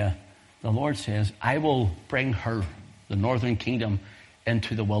Hosea, the Lord says, I will bring her, the northern kingdom,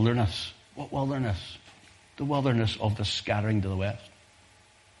 into the wilderness. What wilderness? The wilderness of the scattering to the west.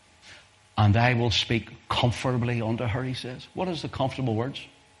 And I will speak comfortably unto her, He says. What is the comfortable words?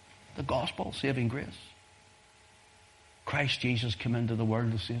 The gospel, saving grace. Christ Jesus came into the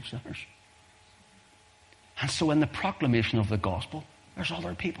world to save sinners. And so in the proclamation of the gospel, there's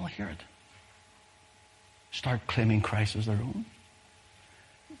other people hear it. Start claiming Christ as their own.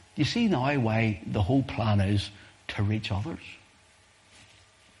 You see now why the whole plan is to reach others.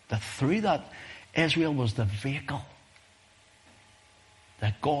 That through that, Israel was the vehicle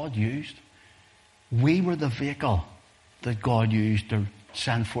that God used We were the vehicle that God used to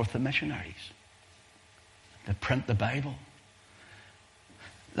send forth the missionaries, to print the Bible.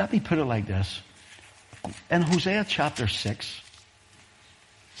 Let me put it like this. In Hosea chapter 6,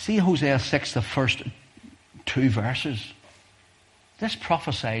 see Hosea 6, the first 2 verses. This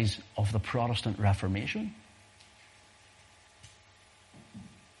prophesies of the Protestant Reformation.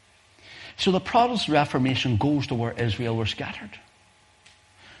 So the Protestant Reformation goes to where Israel were scattered.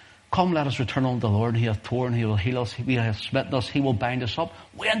 Come, let us return unto the Lord. He hath torn, he will heal us. He hath smitten us, he will bind us up.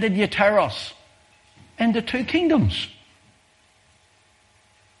 When did you tear us? Into 2 kingdoms.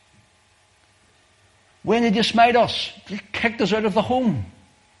 When did you smite us? You kicked us out of the home.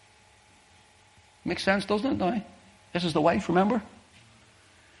 Makes sense, doesn't it now? This is the wife, remember?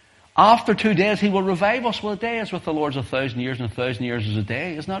 After 2 days he will revive us. Well, a day is with the Lord 1,000 years, and 1,000 years is a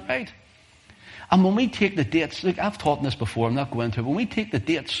day. Isn't that right? And when we take the dates, look, I've taught this before, I'm not going into it. When we take the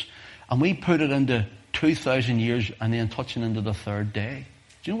dates and we put it into 2,000 years and then touching into the 3rd day,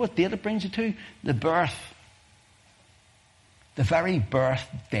 do you know what date it brings you to? The birth. The very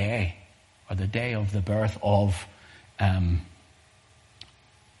birthday, or the day of the birth of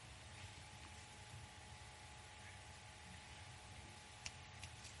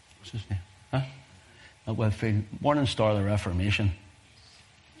what's his name? Huh? Not Whitefield. Morning Star of the Reformation.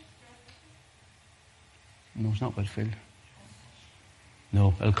 No, it's not Whitefield.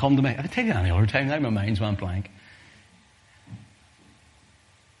 No, it'll come to me. I can tell you any other time. Now my mind's went blank.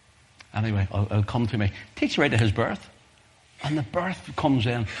 Anyway, it'll come to me. It takes you right to his birth. And the birth comes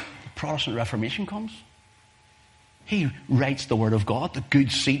in. The Protestant Reformation comes. He writes the Word of God, the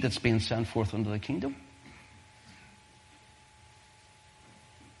good seed that's being sent forth into the kingdom.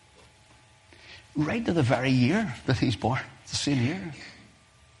 Right to the very year that he's born. It's the same year.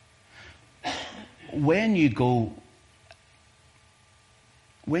 When you go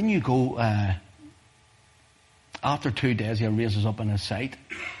after 2 days, he raises up in his sight.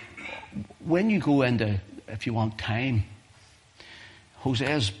 When you go into, if you want time,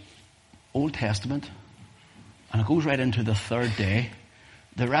 Hosea's Old Testament, and it goes right into the 3rd day,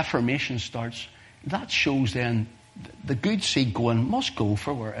 the Reformation starts. That shows then the good seed must go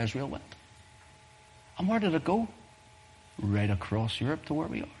for where Israel went. And where did it go? Right across Europe to where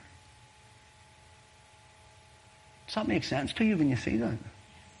we are. Does that make sense to you when you see that?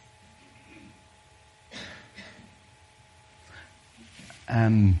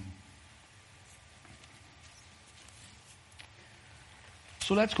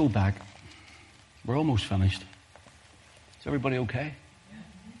 So let's go back. We're almost finished. Is everybody okay?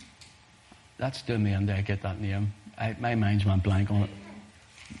 That's doing me and I get that name. My mind's went blank on it.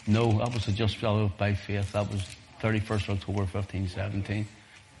 No, that was a just fellow by faith. That was 31st October 1517.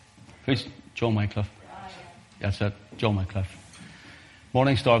 Who's Joe Wycliffe? That's it, Joe Wycliffe.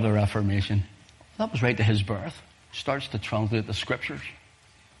 Morning Star of the Reformation. That was right to his birth. Starts to translate the scriptures.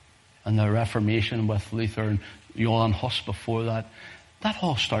 And the Reformation with Luther and Johann Huss before that, that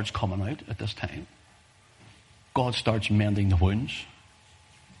all starts coming out at this time. God starts mending the wounds.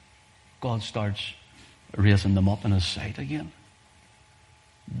 God starts raising them up in his sight again.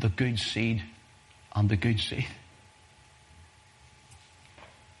 The good seed and the good seed.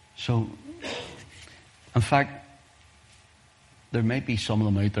 So, in fact, there might be some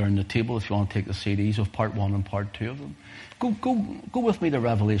of them out there on the table if you want to take the CDs of part 1 and part 2 of them. Go with me to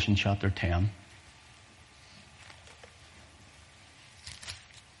Revelation chapter 10.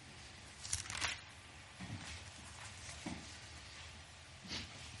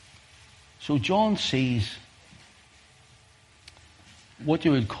 So John sees what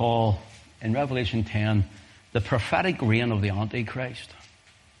you would call, in Revelation 10, the prophetic reign of the Antichrist,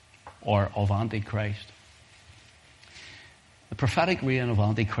 or of Antichrist. The prophetic reign of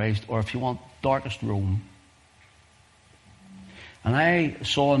Antichrist, or if you want, darkest Rome. And I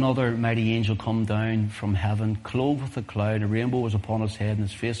saw another mighty angel come down from heaven, clothed with a cloud. A rainbow was upon his head, and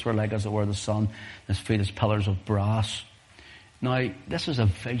his face were like as it were the sun, and his feet as pillars of brass. Now, this is a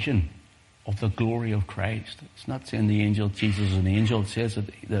vision of the glory of Christ. It's not saying the angel, Jesus is an angel. It says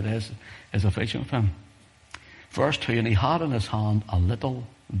that is a vision of him. Verse 2, and he had in his hand a little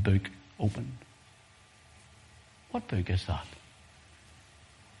book opened. What book is that?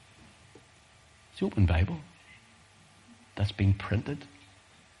 It's the open Bible that's being printed.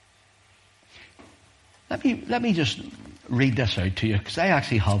 Let me just read this out to you, because I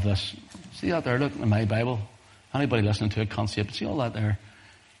actually have this. See that there? Look in my Bible. Anybody listening to it can't see it, but see all that there?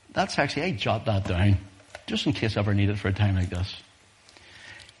 That's actually, I jot that down, just in case I ever need it for a time like this.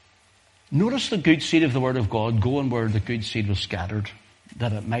 Notice the good seed of the Word of God going where the good seed was scattered,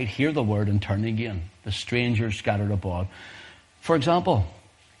 that it might hear the Word and turn again. The stranger scattered abroad. For example,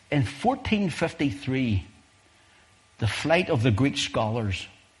 In 1453, the flight of the Greek scholars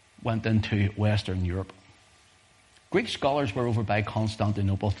went into Western Europe. Greek scholars were over by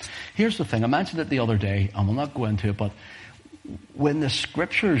Constantinople. Here's the thing, I mentioned it the other day, and we'll not go into it, but when the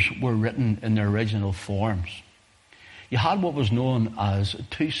scriptures were written in their original forms, you had what was known as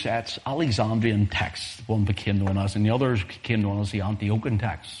two sets, Alexandrian texts. One became known as, and the others became known as the Antiochian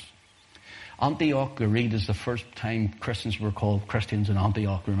texts. Antioch, we read, is the first time Christians were called Christians in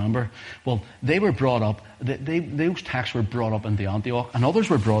Antioch, remember? Well, they were brought up, those texts were brought up into Antioch, and others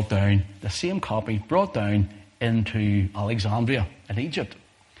were brought down, the same copy, brought down into Alexandria in Egypt.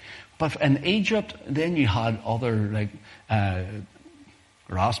 But in Egypt, then you had other, like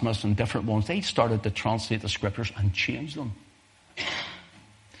Erasmus and different ones. They started to translate the scriptures and change them.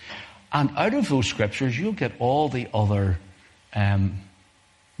 And out of those scriptures, you'll get all the other,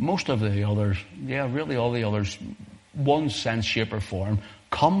 most of the others, really all the others, one sense, shape, or form,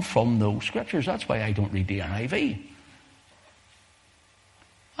 come from those scriptures. That's why I don't read the NIV.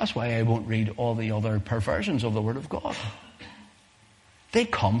 That's why I won't read all the other perversions of the Word of God. They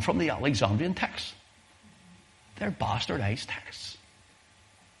come from the Alexandrian texts. They're bastardized texts.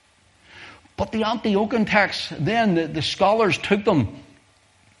 But the Antiochian texts, then the scholars took them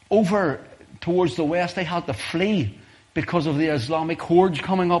over towards the west. They had to flee because of the Islamic hordes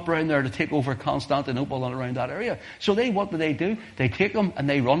coming up around there to take over Constantinople and around that area. So what do? They take them and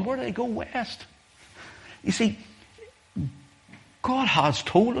they run. Where do they go? West. You see, God has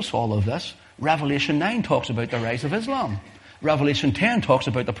told us all of this. Revelation 9 talks about the rise of Islam. Revelation 10 talks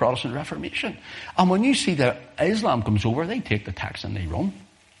about the Protestant Reformation. And when you see that Islam comes over, they take the text and they run.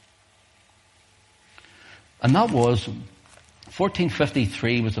 And that was,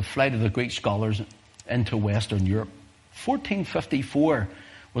 1453 was the flight of the Greek scholars into Western Europe. 1454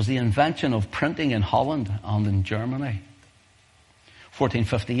 was the invention of printing in Holland and in Germany.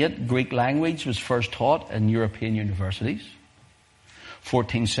 1458, Greek language was first taught in European universities.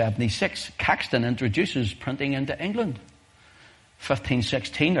 1476, Caxton introduces printing into England.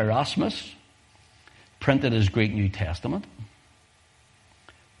 1516, Erasmus printed his Greek New Testament.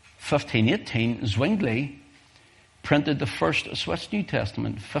 1518, Zwingli printed the first Swiss New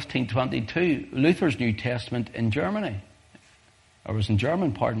Testament. 1522, Luther's New Testament in Germany. Or was in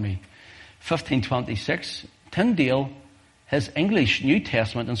German, pardon me. 1526, Tyndale, his English New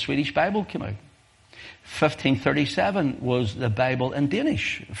Testament and Swedish Bible came out. 1537 was the Bible in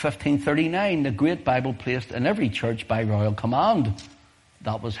Danish. 1539, the great Bible placed in every church by royal command.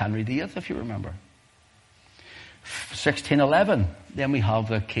 That was Henry VIII, if you remember. 1611, then we have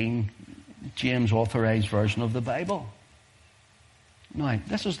the King James authorized version of the Bible. Now,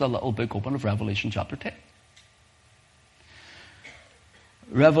 this is the little book open of Revelation chapter 10.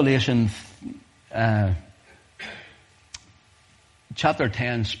 Revelation chapter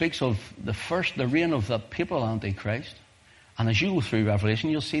 10 speaks of the reign of the papal Antichrist. And as you go through Revelation,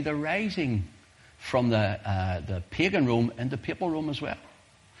 you'll see the rising from the pagan Rome into papal Rome as well.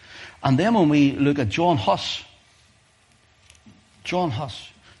 And then when we look at John Huss, know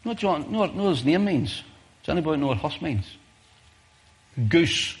what his name means? Does anybody know what Huss means?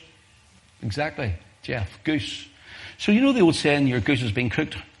 Goose. Exactly, Jeff, goose. So you know the old saying, your goose has been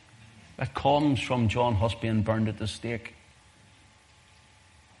cooked? That comes from John Huss being burned at the stake.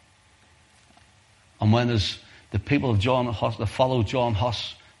 And when the people of John Huss, that followed John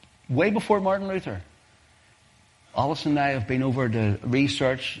Huss, way before Martin Luther, Alice and I have been over to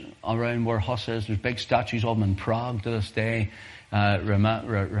research around where Huss is. There's big statues of him in Prague to this day,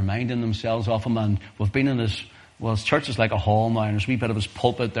 reminding themselves of him. And we've been in his church is like a hall now, and there's a wee bit of his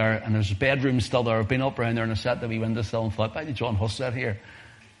pulpit there, and there's a bedroom still there. I've been up around there and I sat the wee window still and thought, why did John Huss sit here?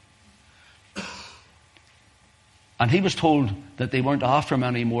 And he was told that they weren't after him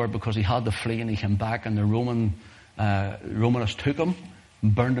anymore because he had to flee, and he came back, and the Romanists took him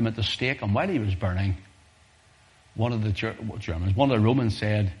and burned him at the stake. And while he was burning, one of the Romans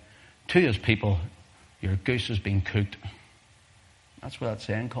said to his people, your goose has been cooked. That's where that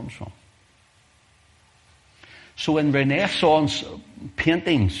saying comes from. So in Renaissance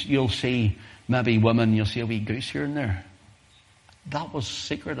paintings, you'll see maybe women, you'll see a wee goose here and there. That was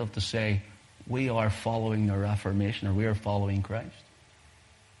secretive to say, we are following the Reformation, or we are following Christ.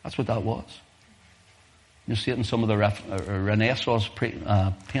 That's what that was. You'll see it in some of the Renaissance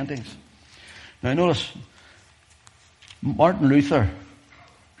paintings. Now notice, Martin Luther,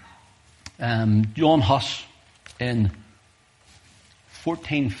 John Huss, in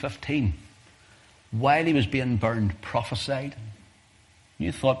 1415, while he was being burned, prophesied.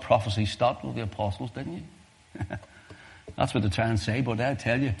 You thought prophecy stopped with the apostles, didn't you? That's what they try and say, but I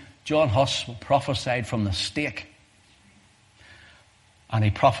tell you, John Huss prophesied from the stake. And he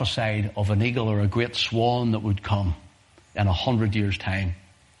prophesied of an eagle or a great swan that would come in 100 years' time.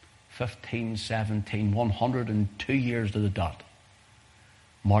 15, 17, 102 years to the dot.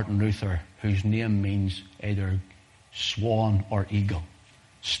 Martin Luther, whose name means either swan or eagle,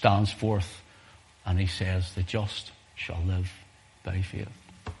 stands forth and he says, the just shall live by faith.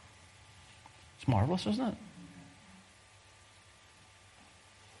 It's marvelous, isn't it?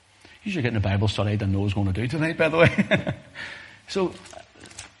 You're getting a Bible study I didn't know I was going to do tonight, by the way. So,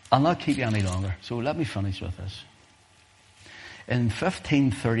 I'll not keep you any longer. So let me finish with this. In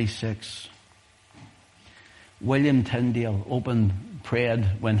 1536, William Tyndale prayed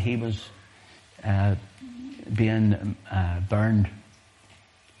when he was being burned.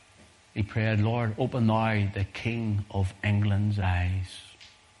 He prayed, Lord, open thou the King of England's eyes.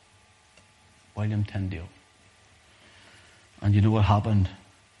 William Tyndale. And you know what happened?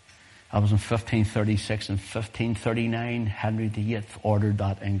 That was in 1536. In 1539, Henry VIII ordered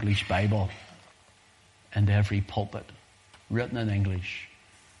that English Bible into every pulpit, written in English,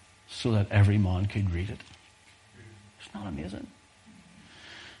 so that every man could read it. It's not amazing?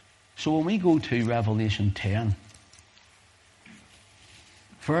 So when we go to Revelation 10,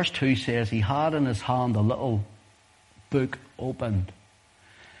 verse 2 says, he had in his hand a little book opened,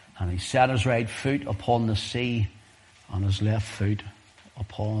 and he set his right foot upon the sea, and his left foot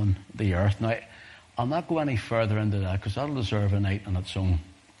upon the earth. Now, I'll not go any further into that, because that'll deserve a night on its own.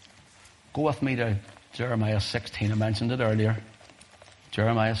 Go with me to Jeremiah 16. I mentioned it earlier.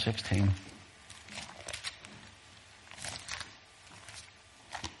 Jeremiah 16.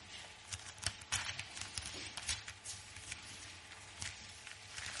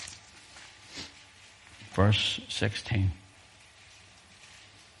 Verse 16.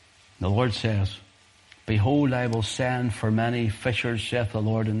 The Lord says, behold, I will send for many fishers, saith the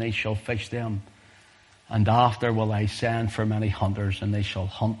Lord, and they shall fish them. And after will I send for many hunters, and they shall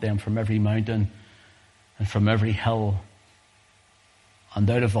hunt them from every mountain and from every hill and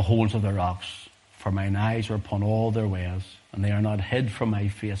out of the holes of the rocks. For mine eyes are upon all their ways, and they are not hid from my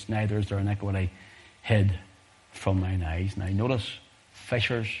face, neither is their iniquity hid from mine eyes. Now notice,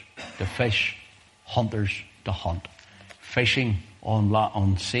 fishers to fish, hunters to hunt. Fishing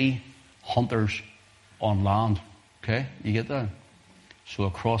on sea, hunters on land. Okay, you get that? So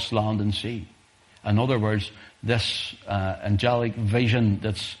across land and sea. In other words, this angelic vision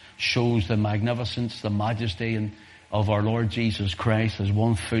that shows the magnificence, the majesty of our Lord Jesus Christ has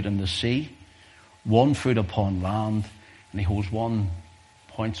one foot in the sea, one foot upon land, and he holds one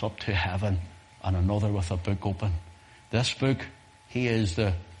points up to heaven and another with a book open. This book, he is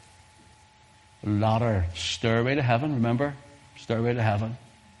the ladder, stairway to heaven, remember? Stairway to heaven.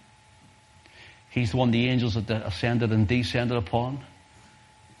 He's the one the angels that ascended and descended upon.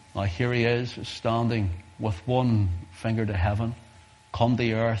 Now here he is, standing with one finger to heaven, come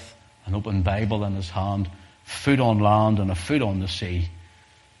to earth, an open Bible in his hand, foot on land and a foot on the sea.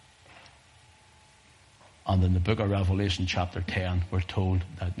 And in the book of Revelation chapter 10, we're told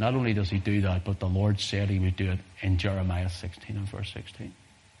that not only does he do that, but the Lord said he would do it in Jeremiah 16 and verse 16.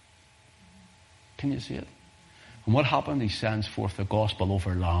 Can you see it? And what happened? He sends forth the gospel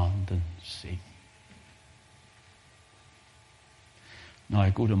over land and sea. Now I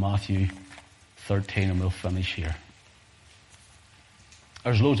go to Matthew 13 and we'll finish here.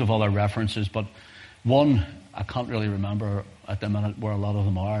 There's loads of other references, but one, I can't really remember at the minute where a lot of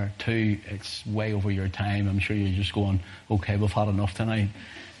them are. Two, it's way over your time. I'm sure you're just going, okay, we've had enough tonight.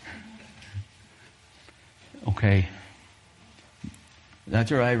 Okay. That's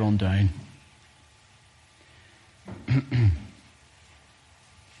your eye run down.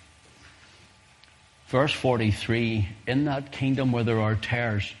 Verse 43, in that kingdom where there are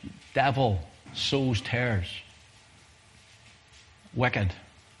tares, devil sows tares. Wicked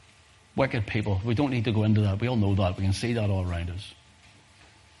people. We don't need to go into that. We all know that. We can see that all around us.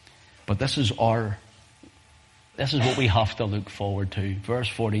 But this is what we have to look forward to. Verse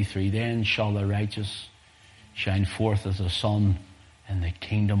 43, then shall the righteous shine forth as the sun in the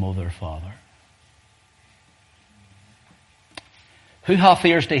kingdom of their Father. Who hath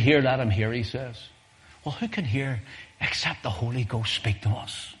ears to hear, let him hear, he says. Well, who can hear except the Holy Ghost speak to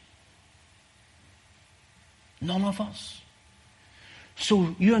us? None of us.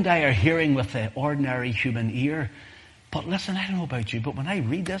 So you and I are hearing with the ordinary human ear. But listen, I don't know about you, but when I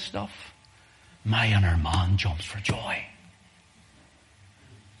read this stuff, my inner man jumps for joy.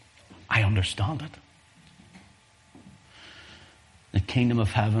 I understand it. The kingdom of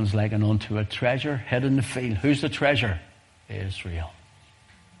heaven is likened unto a treasure hid in the field. Who's the treasure? Israel.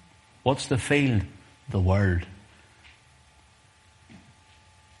 What's the field? The Word.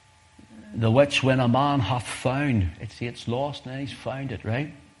 The which when a man hath found, it's lost now, he's found it,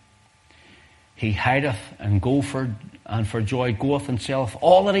 right? He hideth and for joy goeth and selleth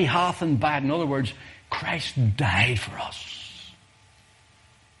all that he hath and buyeth. In other words, Christ died for us.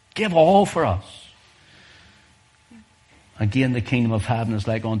 Give all for us. Again, the kingdom of heaven is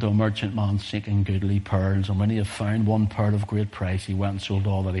like unto a merchant man seeking goodly pearls. And when he had found one pearl of great price, he went and sold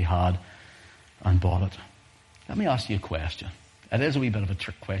all that he had and bought it. Let me ask you a question. It is a wee bit of a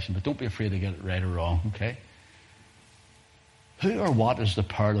trick question, but don't be afraid to get it right or wrong, okay? Who or what is the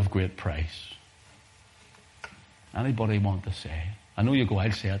pearl of great price? Anybody want to say? I know you go,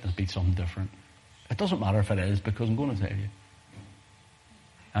 I'll say it and it'll be something different. It doesn't matter if it is, because I'm going to tell you.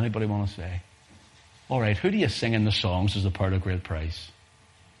 Anybody want to say? All right, who do you sing in the songs as the pearl of great price?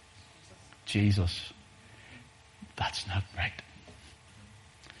 Jesus. That's not right.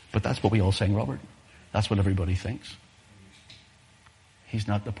 But that's what we all sing, Robert. That's what everybody thinks. He's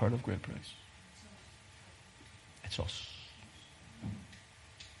not the pearl of great price. It's us.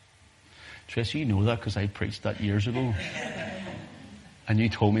 Tracy, you know that because I preached that years ago. And you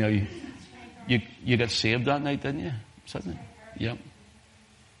told me how you got saved that night, didn't you? Suddenly? Yep.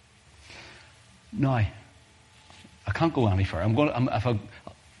 Now, I can't go any further.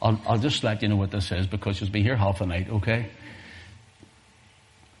 I'll just let you know what this is because you'll be here half the night, okay?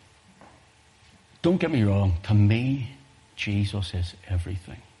 Don't get me wrong. To me, Jesus is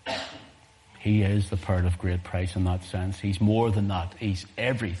everything. He is the pearl of great price in that sense. He's more than that. He's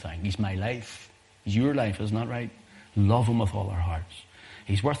everything. He's my life. He's your life, isn't that right? Love him with all our hearts.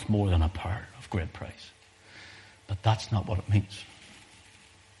 He's worth more than a pearl of great price. But that's not what it means.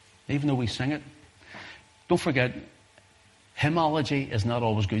 Even though we sing it, don't forget, hymnology is not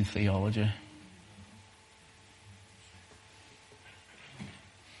always good theology.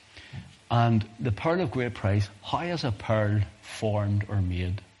 And the pearl of great price, how is a pearl formed or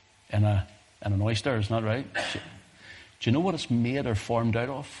made in an oyster? Isn't that right? Do you know what it's made or formed out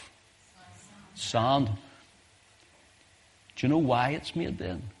of? Sand. Do you know why it's made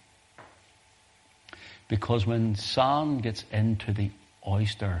then? Because when sand gets into the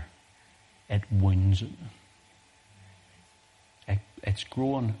oyster, it wounds it. It's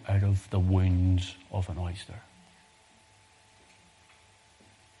grown out of the wounds of an oyster.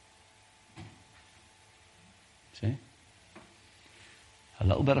 See? A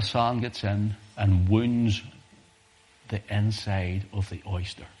little bit of sand gets in and wounds the inside of the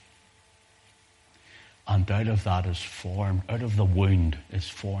oyster. And out of that is formed, out of the wound is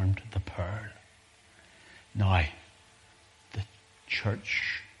formed the pearl. Now, the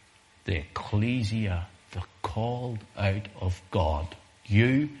church, the ecclesia, the called out of God,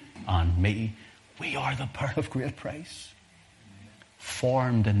 you and me, we are the pearl of great price,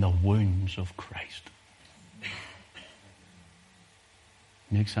 formed in the wounds of Christ.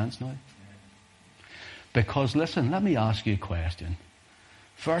 Make sense now? Because listen, let me ask you a question.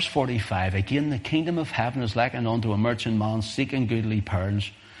 Verse 45, again, the kingdom of heaven is likened unto a merchant man seeking goodly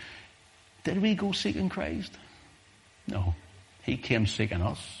pearls. Did we go seeking Christ? No. He came seeking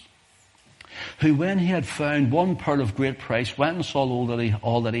us. Who when he had found one pearl of great price, went and sold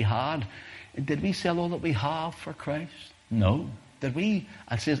all that he had. Did we sell all that we have for Christ? No. Did we,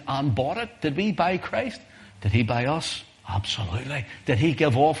 it says, and bought it? Did we buy Christ? Did he buy us? Absolutely. Did he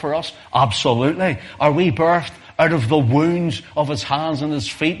give all for us? Absolutely. Are we birthed out of the wounds of his hands and his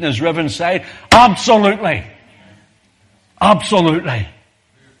feet and his riven side? Absolutely. Absolutely.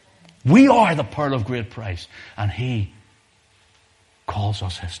 We are the pearl of great price. And he calls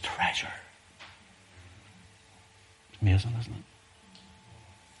us his treasure. It's amazing, isn't it?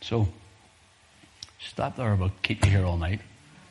 So, stop there, but keep you here all night.